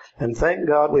nature. And thank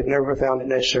God we've never found it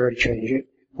necessary to change it.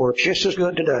 Works just as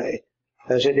good today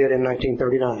as it did in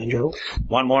 1939, Joe.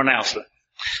 One more announcement.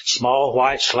 Small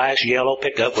white/yellow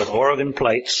pickup with Oregon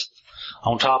plates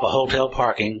on top of hotel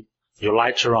parking. Your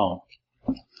lights are on.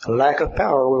 Lack of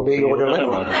power will be your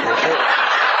dilemma. Okay.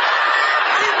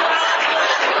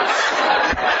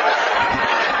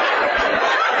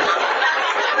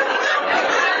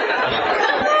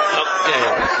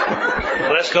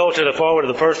 Let's go to the forward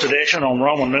of the first edition on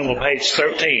Roman numeral page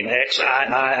 13,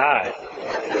 XIII.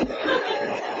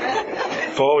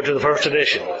 Forward to the first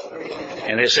edition.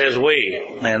 And it says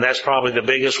we, and that's probably the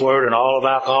biggest word in all of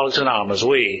Alcoholics Anonymous.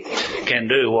 We can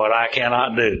do what I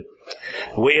cannot do.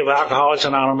 We of Alcoholics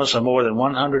Anonymous are more than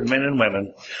 100 men and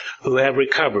women who have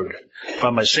recovered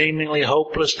from a seemingly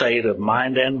hopeless state of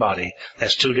mind and body.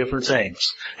 That's 2 different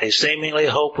things. A seemingly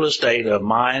hopeless state of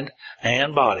mind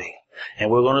and body.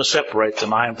 And we're going to separate the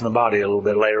mind from the body a little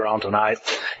bit later on tonight,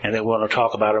 and then we're going to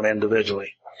talk about them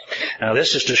individually. Now,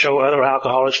 this is to show other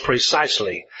alcoholics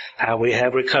precisely how we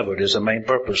have recovered is the main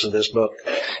purpose of this book.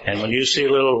 And when you see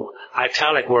little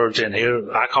italic words in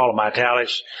here, I call them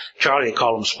italics. Charlie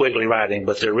called them squiggly writing,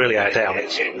 but they're really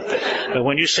italics. But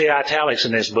when you see italics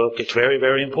in this book, it's very,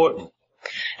 very important.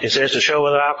 It says to show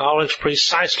other alcoholics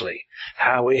precisely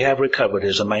how we have recovered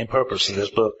is the main purpose of this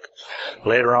book.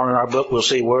 Later on in our book, we'll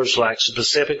see words like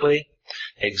specifically,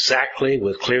 exactly,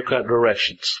 with clear-cut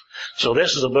directions. So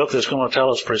this is a book that's going to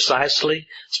tell us precisely,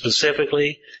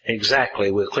 specifically, exactly,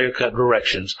 with clear-cut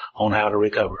directions on how to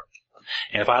recover.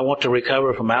 And if I want to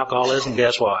recover from alcoholism,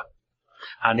 guess what?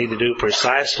 I need to do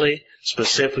precisely,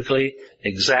 specifically,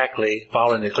 exactly,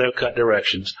 following the clear-cut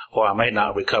directions, or I may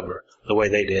not recover the way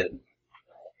they did.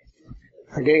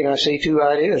 Again, I see 2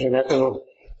 ideas in that little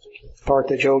part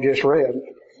that Joe just read.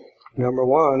 Number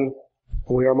 1,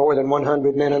 we are more than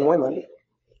 100 men and women.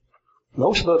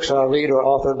 Most books I read are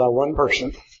authored by one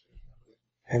person.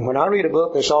 And when I read a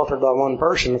book that's authored by one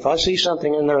person, if I see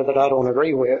something in there that I don't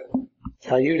agree with,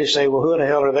 I usually say, well, who the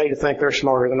hell are they to think they're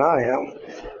smarter than I am?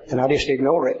 And I just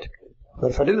ignore it.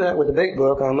 But if I do that with a big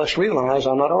book, I must realize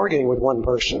I'm not arguing with one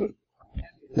person.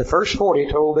 The first 40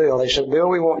 told Bill, they said, Bill,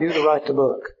 we want you to write the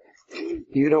book.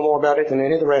 You know more about it than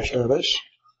any of the rest of us.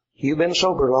 You've been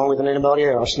sober longer than anybody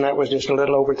else, and that was just a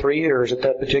little over 3 years at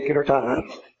that particular time.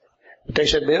 But they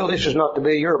said, Bill, this is not to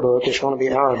be your book, it's going to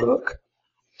be our book.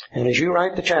 And as you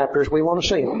write the chapters, we want to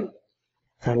see them.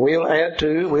 And we'll add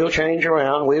to, we'll change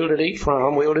around, we'll delete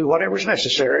from, we'll do whatever's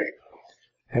necessary.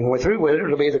 And when we're through with it,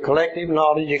 it'll be the collective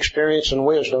knowledge, experience, and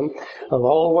wisdom of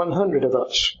all 100 of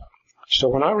us. So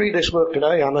when I read this book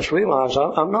today, I must realize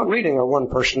I'm not reading a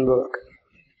one-person book.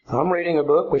 I'm reading a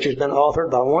book which has been authored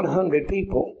by 100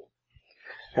 people.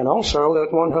 And also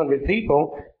that 100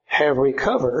 people have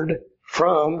recovered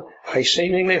from a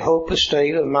seemingly hopeless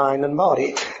state of mind and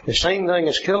body. The same thing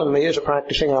that's killing me is a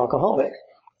practicing alcoholic.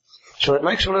 So it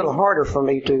makes it a little harder for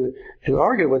me to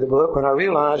argue with the book when I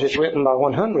realize it's written by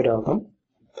 100 of them.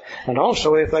 And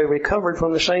also if they recovered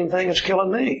from the same thing that's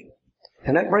killing me.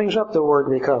 And that brings up the word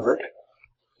recovered.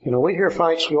 You know, we hear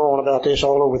fights go on about this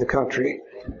all over the country.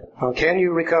 Can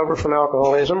you recover from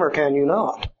alcoholism or can you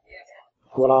not?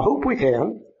 Well, I hope we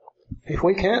can. If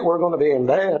we can't, we're going to be in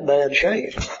bad, bad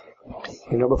shape.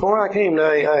 You know, before I came to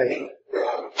AA,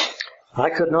 I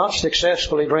could not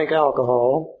successfully drink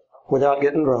alcohol without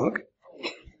getting drunk,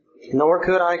 nor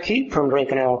could I keep from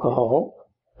drinking alcohol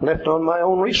left on my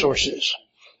own resources.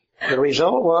 The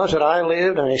result was that I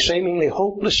lived in a seemingly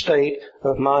hopeless state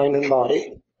of mind and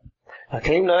body. I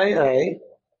came to AA.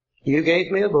 You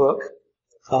gave me a book.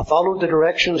 I followed the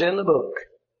directions in the book.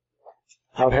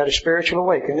 I've had a spiritual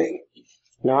awakening.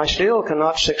 Now, I still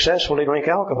cannot successfully drink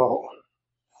alcohol,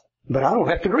 but I don't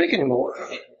have to drink anymore.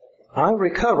 I've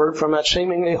recovered from that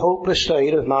seemingly hopeless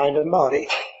state of mind and body.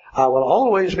 I will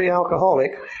always be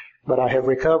alcoholic, but I have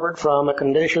recovered from a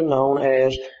condition known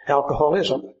as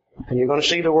alcoholism. And you're going to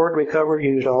see the word recover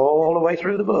used all the way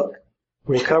through the book.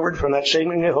 Recovered from that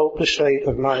seemingly hopeless state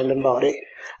of mind and body.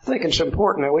 I think it's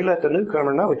important that we let the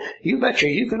newcomer know, you betcha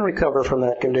you can recover from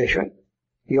that condition.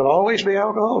 You'll always be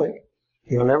alcoholic.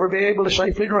 You'll never be able to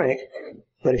safely drink.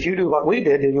 But if you do what we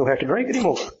did, then you'll have to drink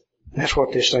anymore. That's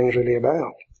what this thing's really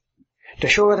about. To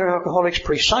show other alcoholics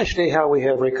precisely how we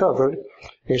have recovered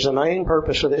is the main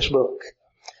purpose of this book.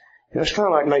 It's kind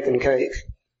of like making cake.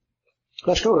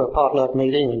 Let's go to a potluck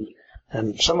meeting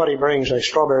and somebody brings a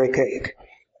strawberry cake.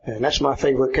 And that's my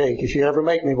favorite cake. If you ever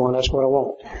make me one, that's what I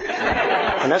want.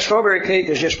 And that strawberry cake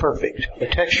is just perfect. The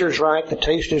texture is right, the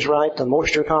taste is right, the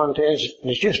moisture content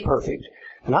is just perfect.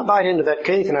 And I bite into that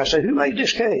cake and I say, who made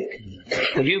this cake?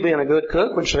 And you being a good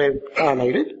cook would say, I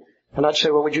made it. And I'd say,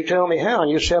 well, would you tell me how?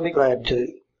 And you'd say, I'll be glad to.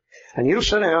 And you'll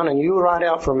sit down and you'll write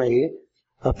out for me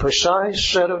a precise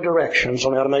set of directions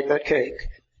on how to make that cake.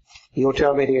 You'll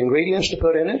tell me the ingredients to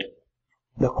put in it,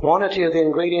 the quantity of the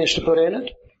ingredients to put in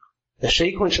it, the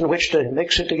sequence in which to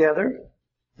mix it together,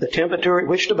 the temperature at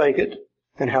which to bake it,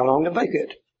 and how long to bake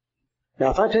it.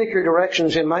 Now, if I take your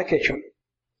directions in my kitchen,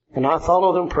 and I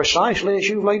follow them precisely as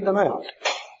you've laid them out,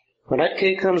 when that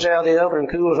cake comes out of the oven and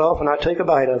cools off and I take a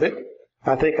bite of it,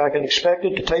 I think I can expect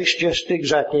it to taste just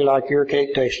exactly like your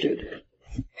cake tasted.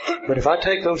 But if I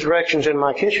take those directions in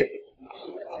my kitchen,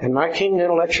 and my keen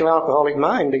intellectual alcoholic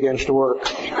mind begins to work,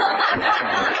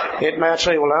 it might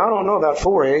say, well, I don't know about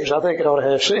 4 eggs. I think it ought to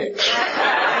have 6.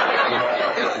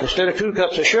 Instead of 2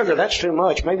 cups of sugar, that's too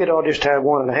much. Maybe it ought to just have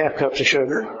 1.5 cups of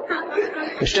sugar.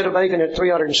 Instead of baking it at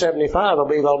 375, I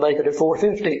believe I'll bake it at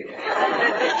 450.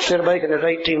 Instead of baking it at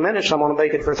 18 minutes, I'm going to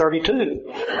bake it for 32.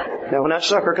 Now, when that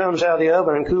sucker comes out of the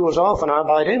oven and cools off and I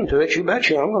bite into it, you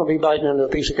betcha I'm going to be biting into a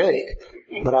piece of cake.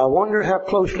 But I wonder how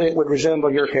closely it would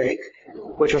resemble your cake,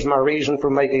 which was my reason for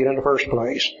making it in the first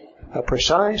place. A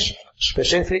precise,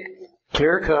 specific,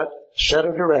 clear-cut set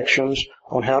of directions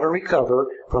on how to recover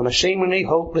from a seemingly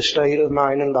hopeless state of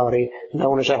mind and body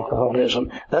known as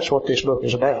alcoholism. That's what this book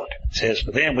is about. It says,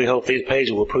 but then we hope these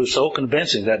pages will prove so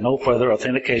convincing that no further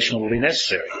authentication will be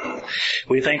necessary.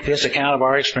 We think this account of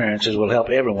our experiences will help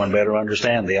everyone better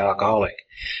understand the alcoholic.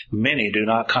 Many do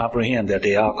not comprehend that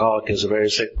the alcoholic is a very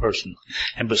sick person.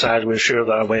 And besides, we're sure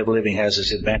that our way of living has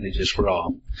its advantages for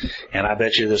all. And I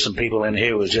bet you there's some people in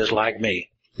here who was just like me.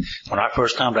 When I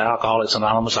first come to Alcoholics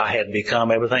Anonymous, I had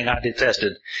become everything I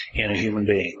detested in a human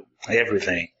being.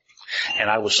 Everything. And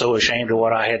I was so ashamed of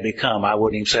what I had become, I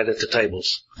wouldn't even sit at the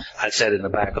tables. I'd sit in the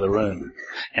back of the room,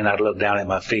 and I'd look down at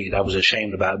my feet. I was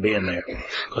ashamed about being there,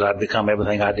 because I'd become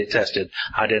everything I detested.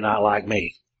 I did not like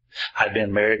me. I'd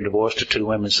been married and divorced to 2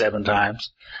 women 7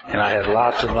 times, and I had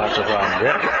lots and lots of problems.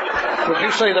 Yeah. Would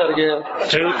you say that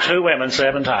again? 2 women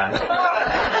 7 times.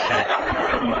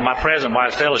 My present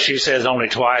wife, Stella, she says only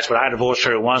twice, but I divorced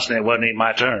her once and it wasn't even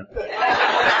my turn.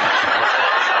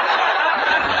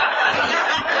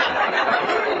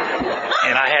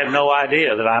 And I had no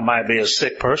idea that I might be a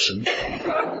sick person.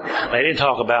 They didn't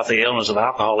talk about the illness of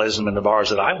alcoholism in the bars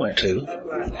that I went to.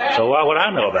 So why would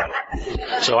I know about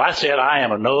it? So I said, I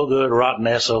am a no good, rotten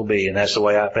SOB, and that's the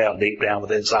way I felt deep down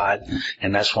within inside.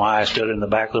 And that's why I stood in the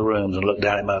back of the rooms and looked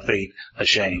down at my feet,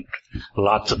 ashamed.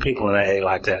 Lots of people in AA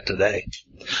like that today.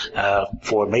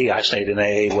 For me, I stayed in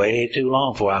AA way too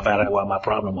long before I found out what my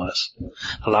problem was.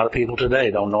 A lot of people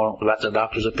today don't know about the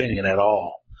doctor's opinion at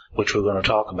all, which we're going to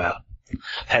talk about.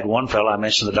 Had one fellow, I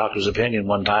mentioned the doctor's opinion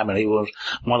one time, and he was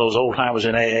one of those old timers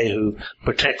in AA who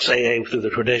protects AA through the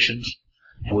traditions,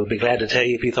 and would be glad to tell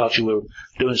you if he thought you were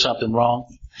doing something wrong.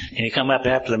 And he come up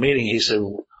after the meeting, he said,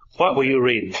 what were you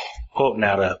reading, quoting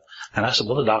out of? And I said,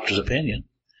 well, the doctor's opinion.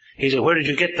 He said, where did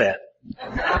you get that?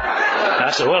 And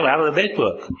I said, well, out of the big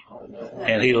book.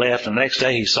 And he left, and the next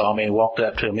day he saw me and walked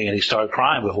up to me, and he started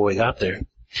crying before he got there.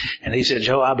 And he said,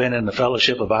 Joe, I've been in the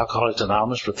Fellowship of Alcoholics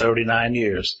Anonymous for 39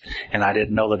 years, and I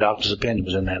didn't know the doctor's opinion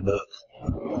was in that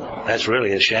book. That's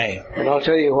really a shame. And I'll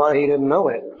tell you why he didn't know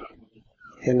it.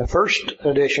 In the first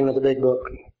edition of the big book,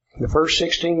 the first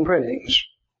 16 printings,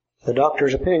 the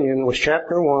doctor's opinion was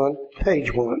chapter 1,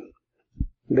 page 1.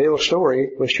 Bill's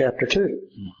story was chapter 2.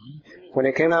 Mm-hmm. when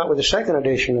they came out with the second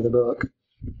edition of the book,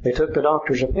 they took the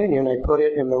doctor's opinion, they put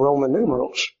it in the Roman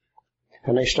numerals.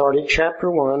 And they started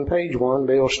chapter 1, page 1,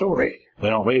 Bill's story. We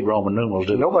don't read Roman numerals,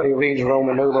 do we? Nobody reads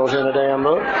Roman numerals in a damn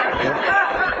book.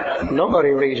 Nobody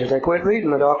reads it. They quit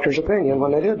reading the doctor's opinion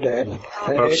when they did that.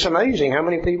 It's amazing how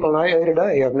many people in AA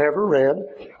today have never read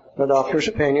the doctor's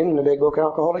opinion in the big book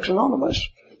Alcoholics Anonymous.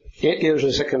 It gives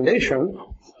us a condition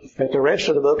that the rest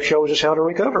of the book shows us how to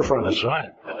recover from. That's right.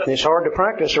 It's hard to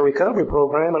practice a recovery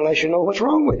program unless you know what's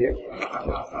wrong with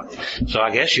you. So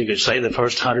I guess you could say the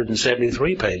first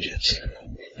 173 pages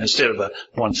instead of the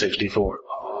 164.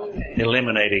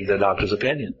 Eliminating the doctor's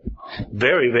opinion.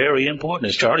 Very, very important.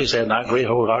 As Charlie said, and I agree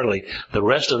wholeheartedly, the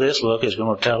rest of this book is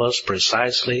going to tell us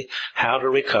precisely how to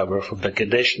recover from the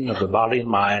condition of the body and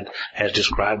mind as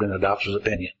described in the doctor's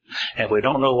opinion. And if we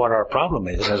don't know what our problem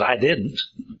is, as I didn't,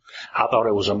 I thought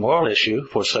it was a moral issue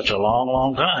for such a long,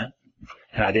 long time.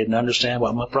 And I didn't understand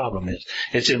what my problem is.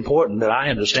 It's important that I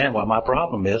understand what my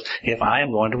problem is if I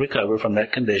am going to recover from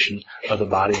that condition of the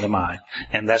body and the mind.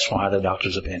 And that's why the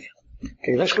doctor's opinion.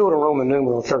 Okay, let's go to Roman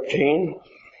numeral 23,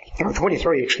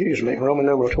 Roman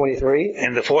numeral 23.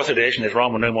 And the fourth edition is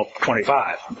Roman numeral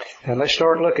 25. And let's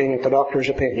start looking at the doctor's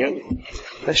opinion.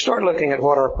 Let's start looking at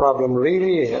what our problem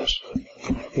really is.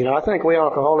 You know, I think we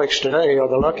alcoholics today are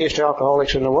the luckiest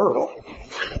alcoholics in the world.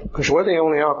 Because we're the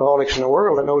only alcoholics in the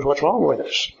world that knows what's wrong with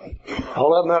us.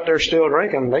 All of them out there still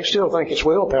drinking, they still think it's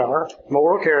willpower,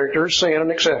 moral character, sin,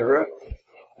 etc.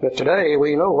 But today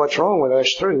we know what's wrong with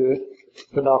us through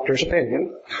the doctor's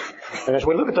opinion. And as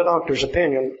we look at the doctor's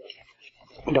opinion,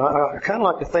 I kind of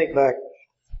like to think back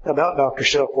about Dr.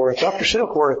 Silkworth. Dr.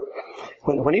 Silkworth,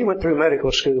 when he went through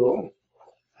medical school,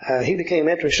 he became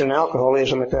interested in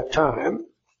alcoholism at that time.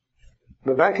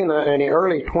 But back in the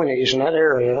early 20s in that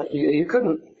area, you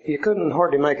couldn't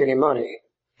hardly make any money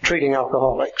treating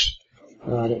alcoholics.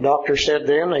 The doctor said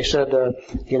then, they said,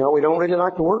 we don't really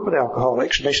like to work with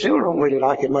alcoholics. They still don't really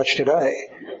like it much today.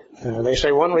 They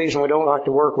say one reason we don't like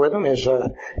to work with them is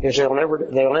they'll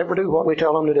never do what we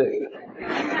tell them to do.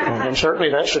 And certainly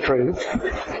that's the truth.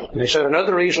 They said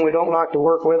another reason we don't like to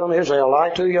work with them is they'll lie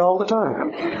to you all the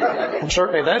time. And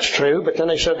certainly that's true, but then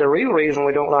they said the real reason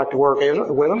we don't like to work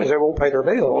with them is they won't pay their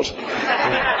bills.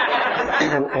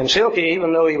 And Silky,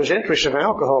 even though he was interested in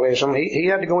alcoholism, he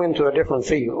had to go into a different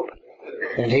field.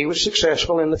 And he was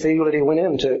successful in the field that he went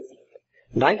into.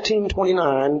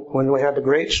 1929, when we had the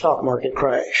great stock market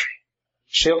crash,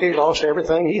 Silky lost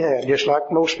everything he had, just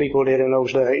like most people did in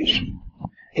those days.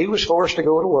 He was forced to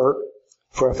go to work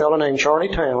for a fellow named Charlie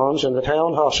Towns in the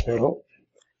town hospital,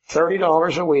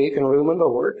 $30 a week in room and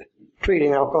board,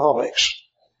 treating alcoholics.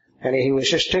 And he was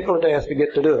just tickled to death to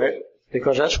get to do it,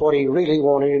 because that's what he really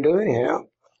wanted to do anyhow.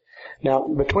 Now,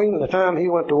 between the time he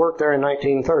went to work there in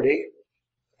 1930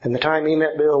 and the time he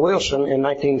met Bill Wilson in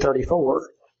 1934,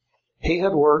 he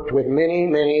had worked with many,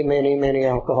 many, many, many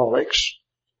alcoholics.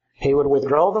 He would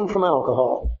withdraw them from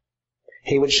alcohol.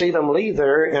 He would see them leave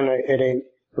there in a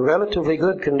relatively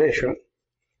good condition.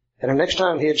 And the next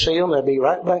time he'd see them, they'd be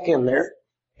right back in there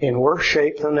in worse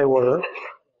shape than they were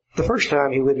the first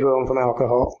time he withdrew them from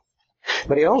alcohol.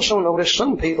 But he also noticed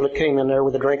some people that came in there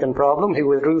with a drinking problem, he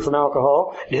withdrew from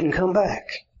alcohol, didn't come back.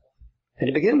 And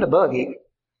it began to bug him,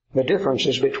 the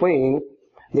differences between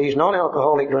these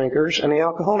non-alcoholic drinkers and the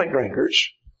alcoholic drinkers.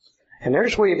 And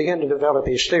there's where he began to develop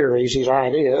his theories, his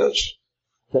ideas,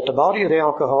 that the body of the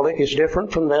alcoholic is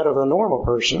different from that of a normal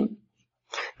person,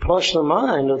 plus the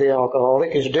mind of the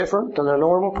alcoholic is different than a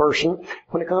normal person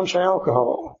when it comes to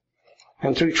alcohol.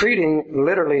 And through treating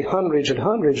literally hundreds and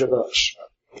hundreds of us,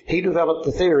 he developed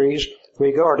the theories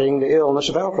regarding the illness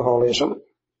of alcoholism.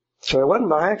 So it wasn't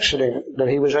by accident that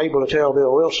he was able to tell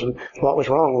Bill Wilson what was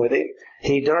wrong with him.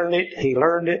 He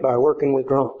learned it by working with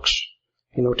drunks.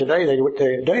 You know, today they work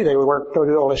to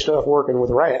do all this stuff working with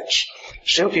rats.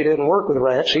 Silky didn't work with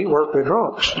rats, he worked with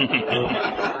drunks.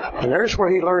 And there's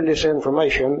where he learned this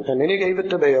information, and then he gave it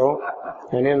to Bill,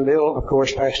 and then Bill, of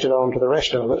course, passed it on to the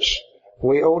rest of us.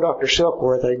 We owe Dr.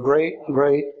 Silkworth a great,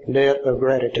 great debt of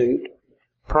gratitude.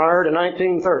 Prior to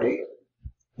 1930,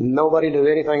 nobody knew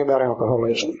anything about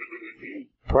alcoholism.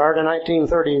 Prior to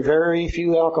 1930, very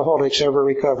few alcoholics ever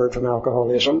recovered from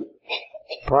alcoholism.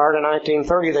 Prior to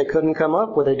 1930, they couldn't come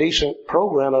up with a decent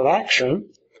program of action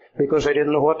because they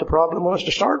didn't know what the problem was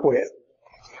to start with.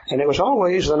 And it was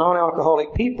always the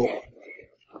non-alcoholic people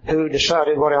who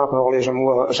decided what alcoholism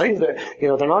was.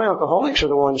 The non-alcoholics are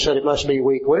the ones who said it must be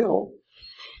weak will.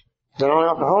 The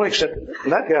non-alcoholics said,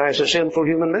 that guy is a sinful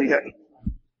human being.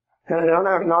 And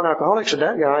non-alcoholics said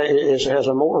that guy has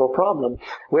a moral problem.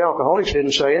 We alcoholics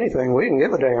didn't say anything. We didn't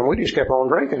give a damn. We just kept on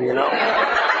drinking, you know.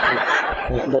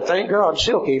 But thank God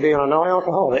Silky, being a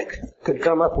non-alcoholic, could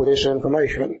come up with this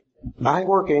information by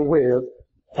working with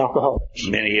alcoholics.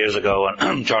 Many years ago,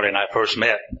 when Charlie and I first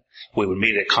met, we would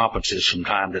meet at conferences from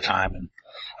time to time. And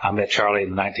I met Charlie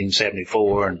in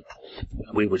 1974, and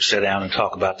we would sit down and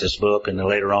talk about this book, and then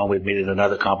later on we'd meet at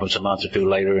another conference a month or two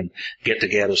later and get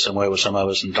together somewhere with some of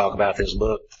us and talk about this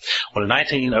book. Well, in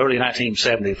early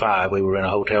 1975, we were in a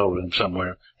hotel room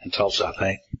somewhere in Tulsa, I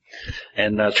think,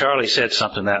 and Charlie said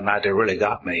something that night that really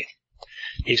got me.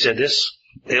 He said, this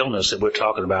illness that we're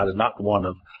talking about is not one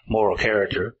of moral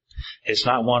character. It's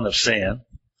not one of sin.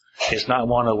 It's not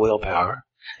one of willpower.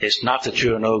 It's not that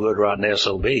you're a no good, rotten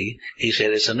SOB. He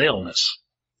said it's an illness.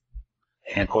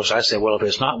 And, of course, I said, well, if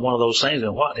it's not one of those things,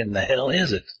 then what in the hell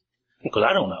is it? Because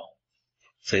I don't know.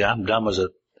 See, I'm dumb as a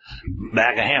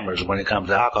bag of hammers when it comes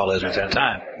to alcoholism at that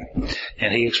time.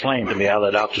 And he explained to me, out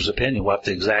of the doctor's opinion, what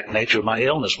the exact nature of my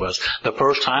illness was the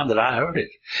first time that I heard it.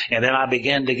 And then I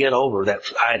began to get over that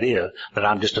idea that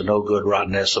I'm just a no good,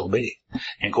 rotten SOB.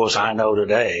 And, of course, I know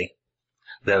today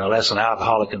that unless an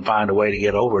alcoholic can find a way to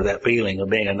get over that feeling of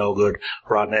being a no good,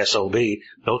 rotten SOB,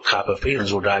 those type of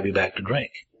feelings will drive you back to drink.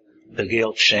 The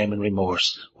guilt, shame, and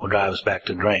remorse will drive us back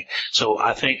to drink. So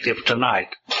I think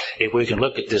if we can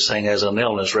look at this thing as an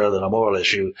illness rather than a moral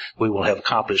issue, we will have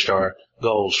accomplished our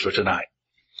goals for tonight.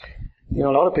 You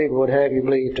know, a lot of people would have you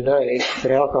believe today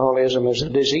that alcoholism is a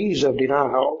disease of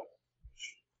denial.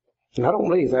 And I don't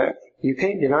believe that. You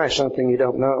can't deny something you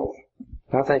don't know.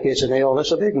 I think it's an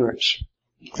illness of ignorance.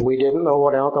 We didn't know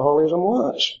what alcoholism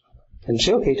was. And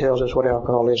Silky tells us what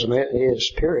alcoholism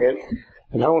is, period.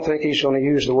 And I don't think he's going to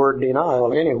use the word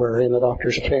denial anywhere in the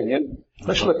doctor's opinion.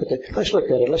 Let's look at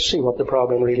it. Let's see what the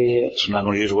problem really is. I'm not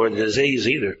going to use the word disease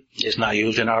either. It's not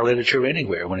used in our literature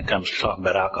anywhere when it comes to talking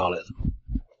about alcoholism.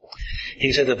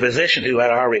 He said the physician who,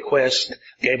 at our request,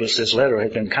 gave us this letter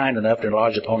has been kind enough to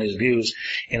enlarge upon his views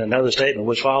in another statement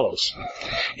which follows.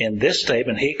 In this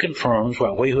statement, he confirms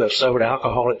what we who have suffered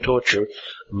alcoholic torture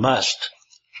must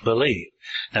believe.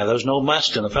 Now, there's no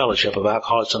must in the fellowship of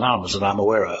Alcoholics Anonymous that I'm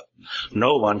aware of.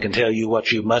 No one can tell you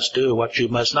what you must do or what you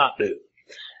must not do.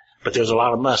 But there's a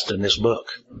lot of must in this book.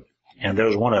 And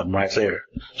there's one of them right there.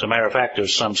 As a matter of fact,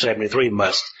 there's some 73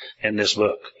 must in this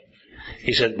book.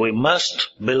 He said, we must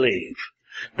believe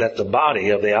that the body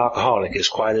of the alcoholic is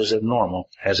quite as abnormal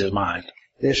as his mind.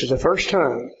 This is the first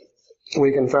time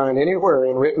we can find anywhere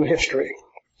in written history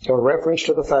a reference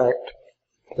to the fact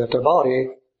that the body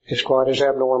is quite as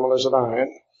abnormal as the mind.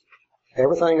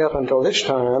 Everything up until this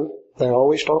time, they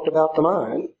always talked about the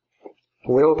mind.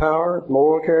 Willpower,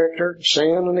 moral character,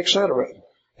 sin, and etc.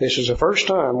 This is the first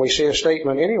time we see a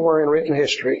statement anywhere in written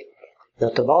history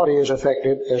that the body is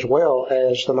affected as well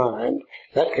as the mind.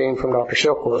 That came from Dr.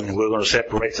 Silkworth. And we're going to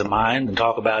separate the mind and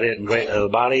talk about it in the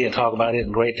body and talk about it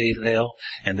in great detail,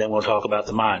 and then we'll talk about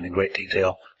the mind in great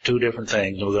detail. Two different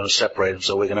things, and we're going to separate them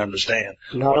so we can understand.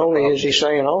 Not only is he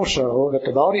saying also that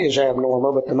the body is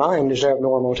abnormal, but the mind is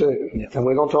abnormal too. Yeah. And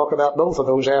we're going to talk about both of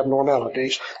those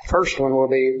abnormalities. First one will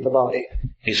be the body.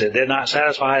 He said, did not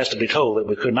satisfy us to be told that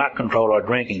we could not control our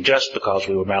drinking just because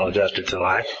we were maladjusted to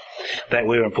life, that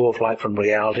we were in full flight from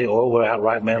reality, or were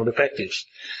outright mental defectives.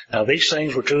 Now, these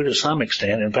things were true to some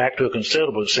extent, in fact, to a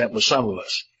considerable extent with some of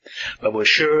us. But we're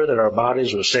sure that our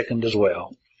bodies were sickened as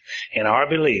well. In our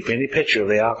belief, any picture of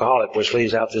the alcoholic which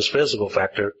leaves out this physical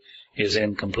factor is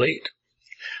incomplete.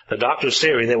 The doctor's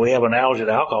theory that we have an allergy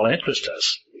to alcohol interests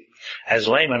us. As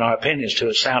laymen, our opinions to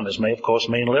its soundness may, of course,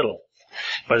 mean little.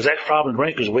 But as ex-problem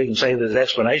drinkers, we can say that his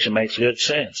explanation makes good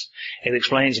sense. It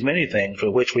explains many things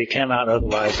for which we cannot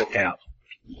otherwise account.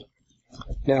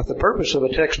 Now, if the purpose of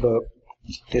a textbook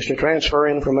is to transfer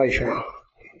information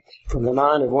from the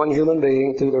mind of one human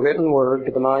being through the written word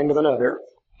to the mind of another,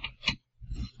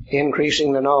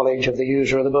 increasing the knowledge of the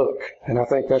user of the book, and I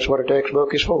think that's what a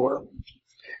textbook is for,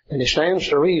 and it stands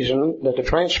to reason that the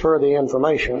transfer of the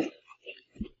information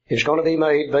is going to be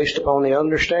made based upon the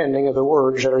understanding of the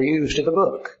words that are used in the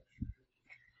book.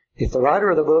 If the writer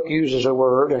of the book uses a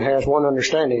word and has one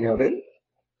understanding of it,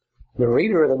 the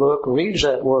reader of the book reads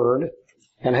that word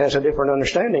and has a different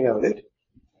understanding of it,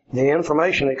 the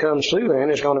information that comes through then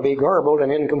is going to be garbled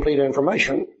and incomplete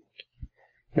information.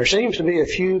 There seems to be a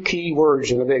few key words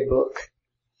in the big book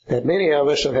that many of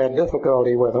us have had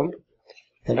difficulty with them,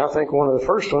 and I think one of the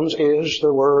first ones is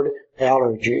the word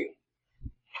allergy.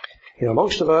 You know,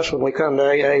 most of us, when we come to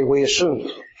AA, we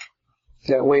assume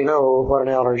that we know what an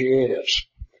allergy is.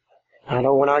 I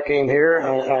know when I came here,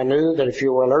 I knew that if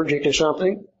you were allergic to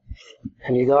something,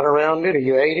 and you got around it, or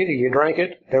you ate it, or you drank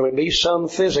it, there would be some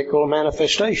physical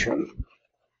manifestation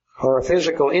or a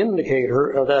physical indicator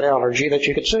of that allergy that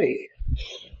you could see.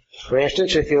 For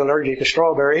instance, if you're allergic to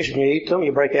strawberries and you eat them,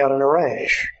 you break out in a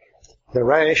rash. The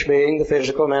rash being the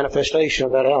physical manifestation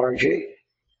of that allergy.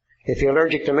 If you're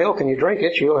allergic to milk and you drink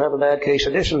it, you'll have a bad case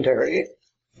of dysentery.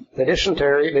 The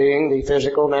dysentery being the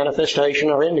physical manifestation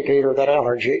or indicator of that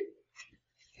allergy.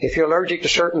 If you're allergic to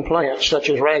certain plants, such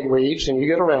as ragweeds, and you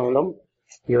get around them,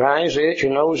 your eyes itch,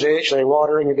 your nose itch, they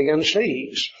water, and you begin to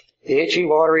sneeze. The itchy,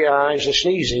 watery eyes, the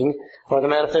sneezing, are the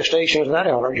manifestations of that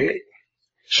allergy.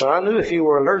 So I knew if you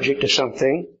were allergic to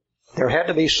something, there had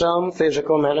to be some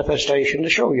physical manifestation to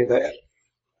show you that.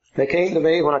 They came to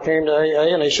me when I came to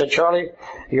AA, and they said, Charlie,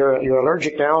 you're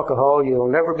allergic to alcohol.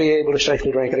 You'll never be able to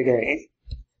safely drink it again.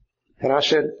 And I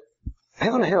said,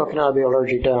 how in the hell can I be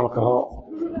allergic to alcohol?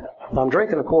 I'm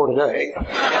drinking a quart a day.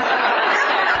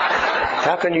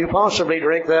 How can you possibly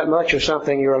drink that much of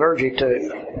something you're allergic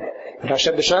to? And I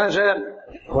said, besides that,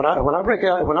 when I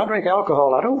drink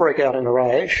alcohol, I don't break out in a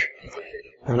rash.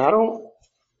 And I don't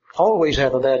always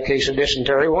have a bad case of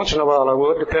dysentery. Once in a while I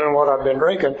would, depending on what I've been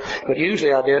drinking. But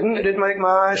usually I didn't. It didn't make my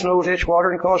eyes, nose itch,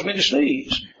 water, and cause me to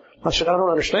sneeze. I said, I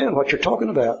don't understand what you're talking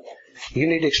about. You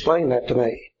need to explain that to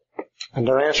me. And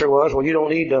their answer was, well, you don't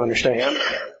need to understand.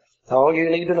 All you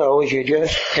need to know is you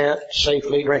just can't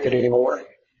safely drink it anymore.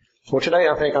 Well, today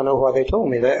I think I know why they told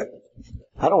me that.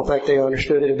 I don't think they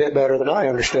understood it a bit better than I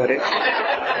understood it.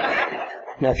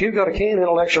 Now, if you've got a keen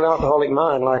intellectual alcoholic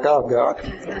mind like I've got,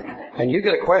 and you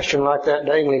get a question like that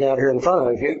dangling out here in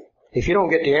front of you, if you don't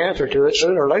get the answer to it,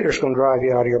 sooner or later it's going to drive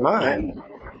you out of your mind.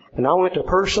 And I went to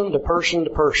person to person to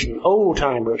person,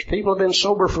 old-timers, people have been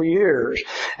sober for years,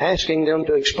 asking them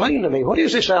to explain to me, what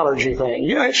is this allergy thing?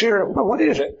 Yeah, it's here, but what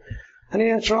is it? And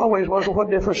the answer always was, well, what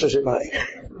difference does it make?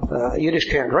 You just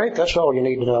can't drink, that's all you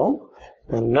need to know.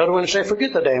 And another one said,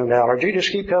 forget the damned allergy,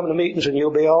 just keep coming to meetings and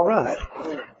you'll be all right.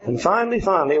 And finally,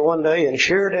 one day, in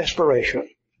sheer desperation,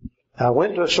 I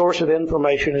went to a source of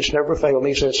information that's never failed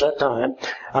me since that time.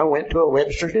 I went to a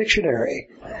Webster's dictionary,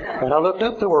 and I looked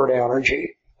up the word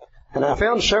allergy. And I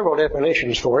found several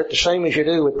definitions for it, the same as you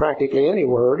do with practically any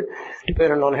word,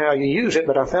 depending on how you use it,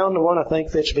 but I found the one I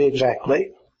think fits me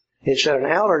exactly. It said an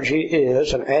allergy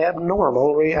is an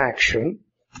abnormal reaction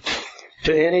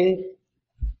to any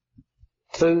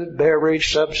food,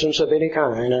 beverage, substance of any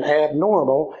kind, an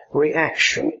abnormal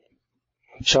reaction.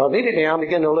 So immediately I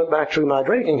began to look back through my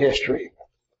drinking history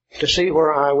to see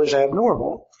where I was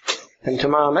abnormal. And to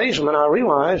my amazement, I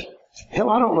realized, hell,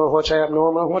 I don't know what's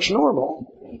abnormal and what's normal.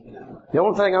 The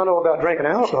only thing I know about drinking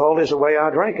alcohol is the way I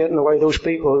drank it and the way those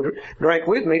people who drank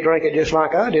with me drank it just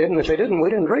like I did, and if they didn't, we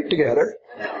didn't drink together.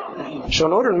 So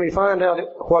in order for me to find out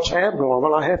what's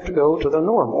abnormal, I have to go to the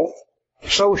normal,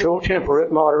 social,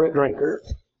 temperate, moderate drinker.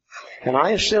 And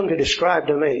I asked them to describe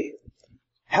to me,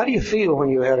 how do you feel when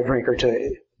you had a drink or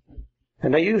two?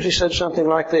 And they usually said something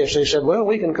like this. They said, well,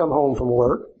 we can come home from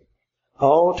work,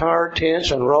 all tired,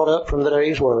 tense, and wrought up from the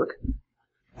day's work,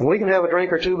 and we can have a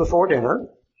drink or two before dinner,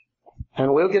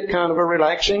 and we'll get kind of a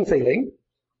relaxing feeling,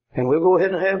 and we'll go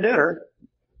ahead and have dinner,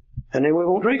 and then we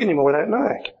won't drink anymore that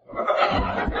night.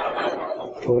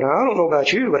 Well, now, I don't know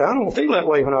about you, but I don't feel that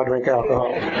way when I drink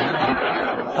alcohol.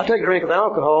 I take a drink of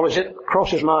alcohol, as it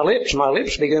crosses my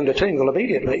lips begin to tingle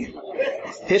immediately.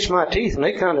 Hits my teeth, and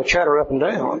they kind of chatter up and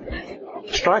down.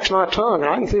 Strikes my tongue, and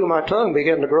I can feel my tongue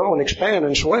begin to grow and expand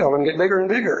and swell and get bigger and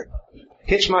bigger.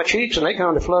 Hits my cheeks, and they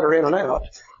kind of flutter in and out.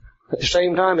 At the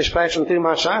same time, it's passing through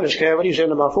my sinus cavities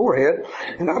into my forehead,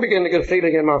 and I begin to get a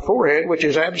feeling in my forehead which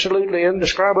is absolutely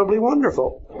indescribably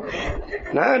wonderful.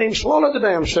 Now, I ain't even swallowed the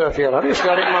damn stuff yet. I just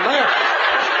got it in my mouth.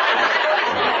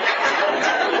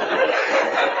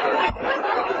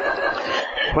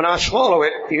 When I swallow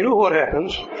it, you know what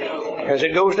happens. As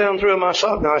it goes down through my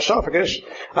esophagus,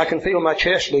 I can feel my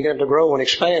chest begin to grow and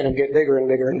expand and get bigger and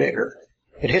bigger and bigger.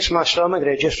 It hits my stomach,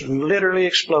 and it just literally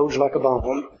explodes like a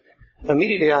bomb.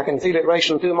 Immediately I can feel it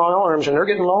racing through my arms, and they're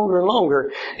getting longer and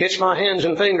longer. Hits my hands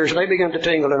and fingers, and they begin to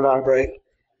tingle and vibrate.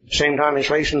 Same time it's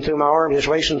racing through my arms, it's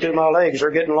racing through my legs. They're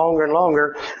getting longer and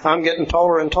longer. I'm getting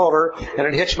taller and taller, and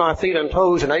it hits my feet and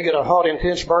toes, and they get a hot,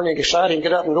 intense, burning, exciting,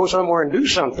 get up and go somewhere and do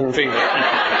something feeling.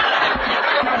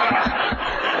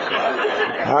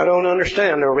 I don't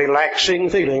understand the relaxing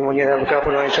feeling when you have a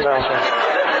couple of drinks of alcohol.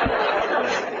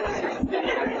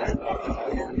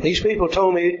 These people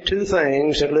told me two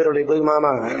things that literally blew my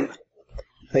mind.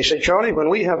 They said, Charlie, when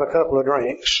we have a couple of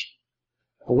drinks,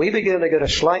 we begin to get a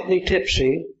slightly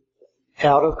tipsy,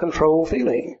 out of control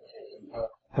feeling.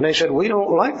 And they said, we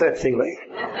don't like that feeling.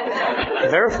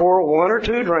 Therefore, one or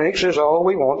two drinks is all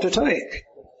we want to take.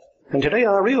 And today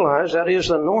I realize that is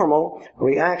the normal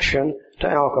reaction to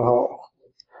alcohol.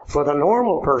 For the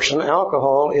normal person,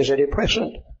 alcohol is a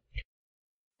depressant.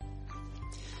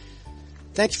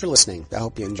 Thank you for listening. I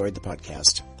hope you enjoyed the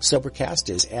podcast. Sobercast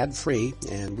is ad-free,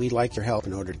 and we'd like your help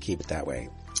in order to keep it that way.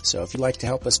 So if you'd like to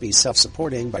help us be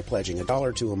self-supporting by pledging $1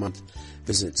 or $2 a month,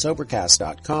 visit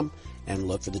Sobercast.com and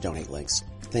look for the donate links.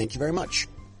 Thank you very much.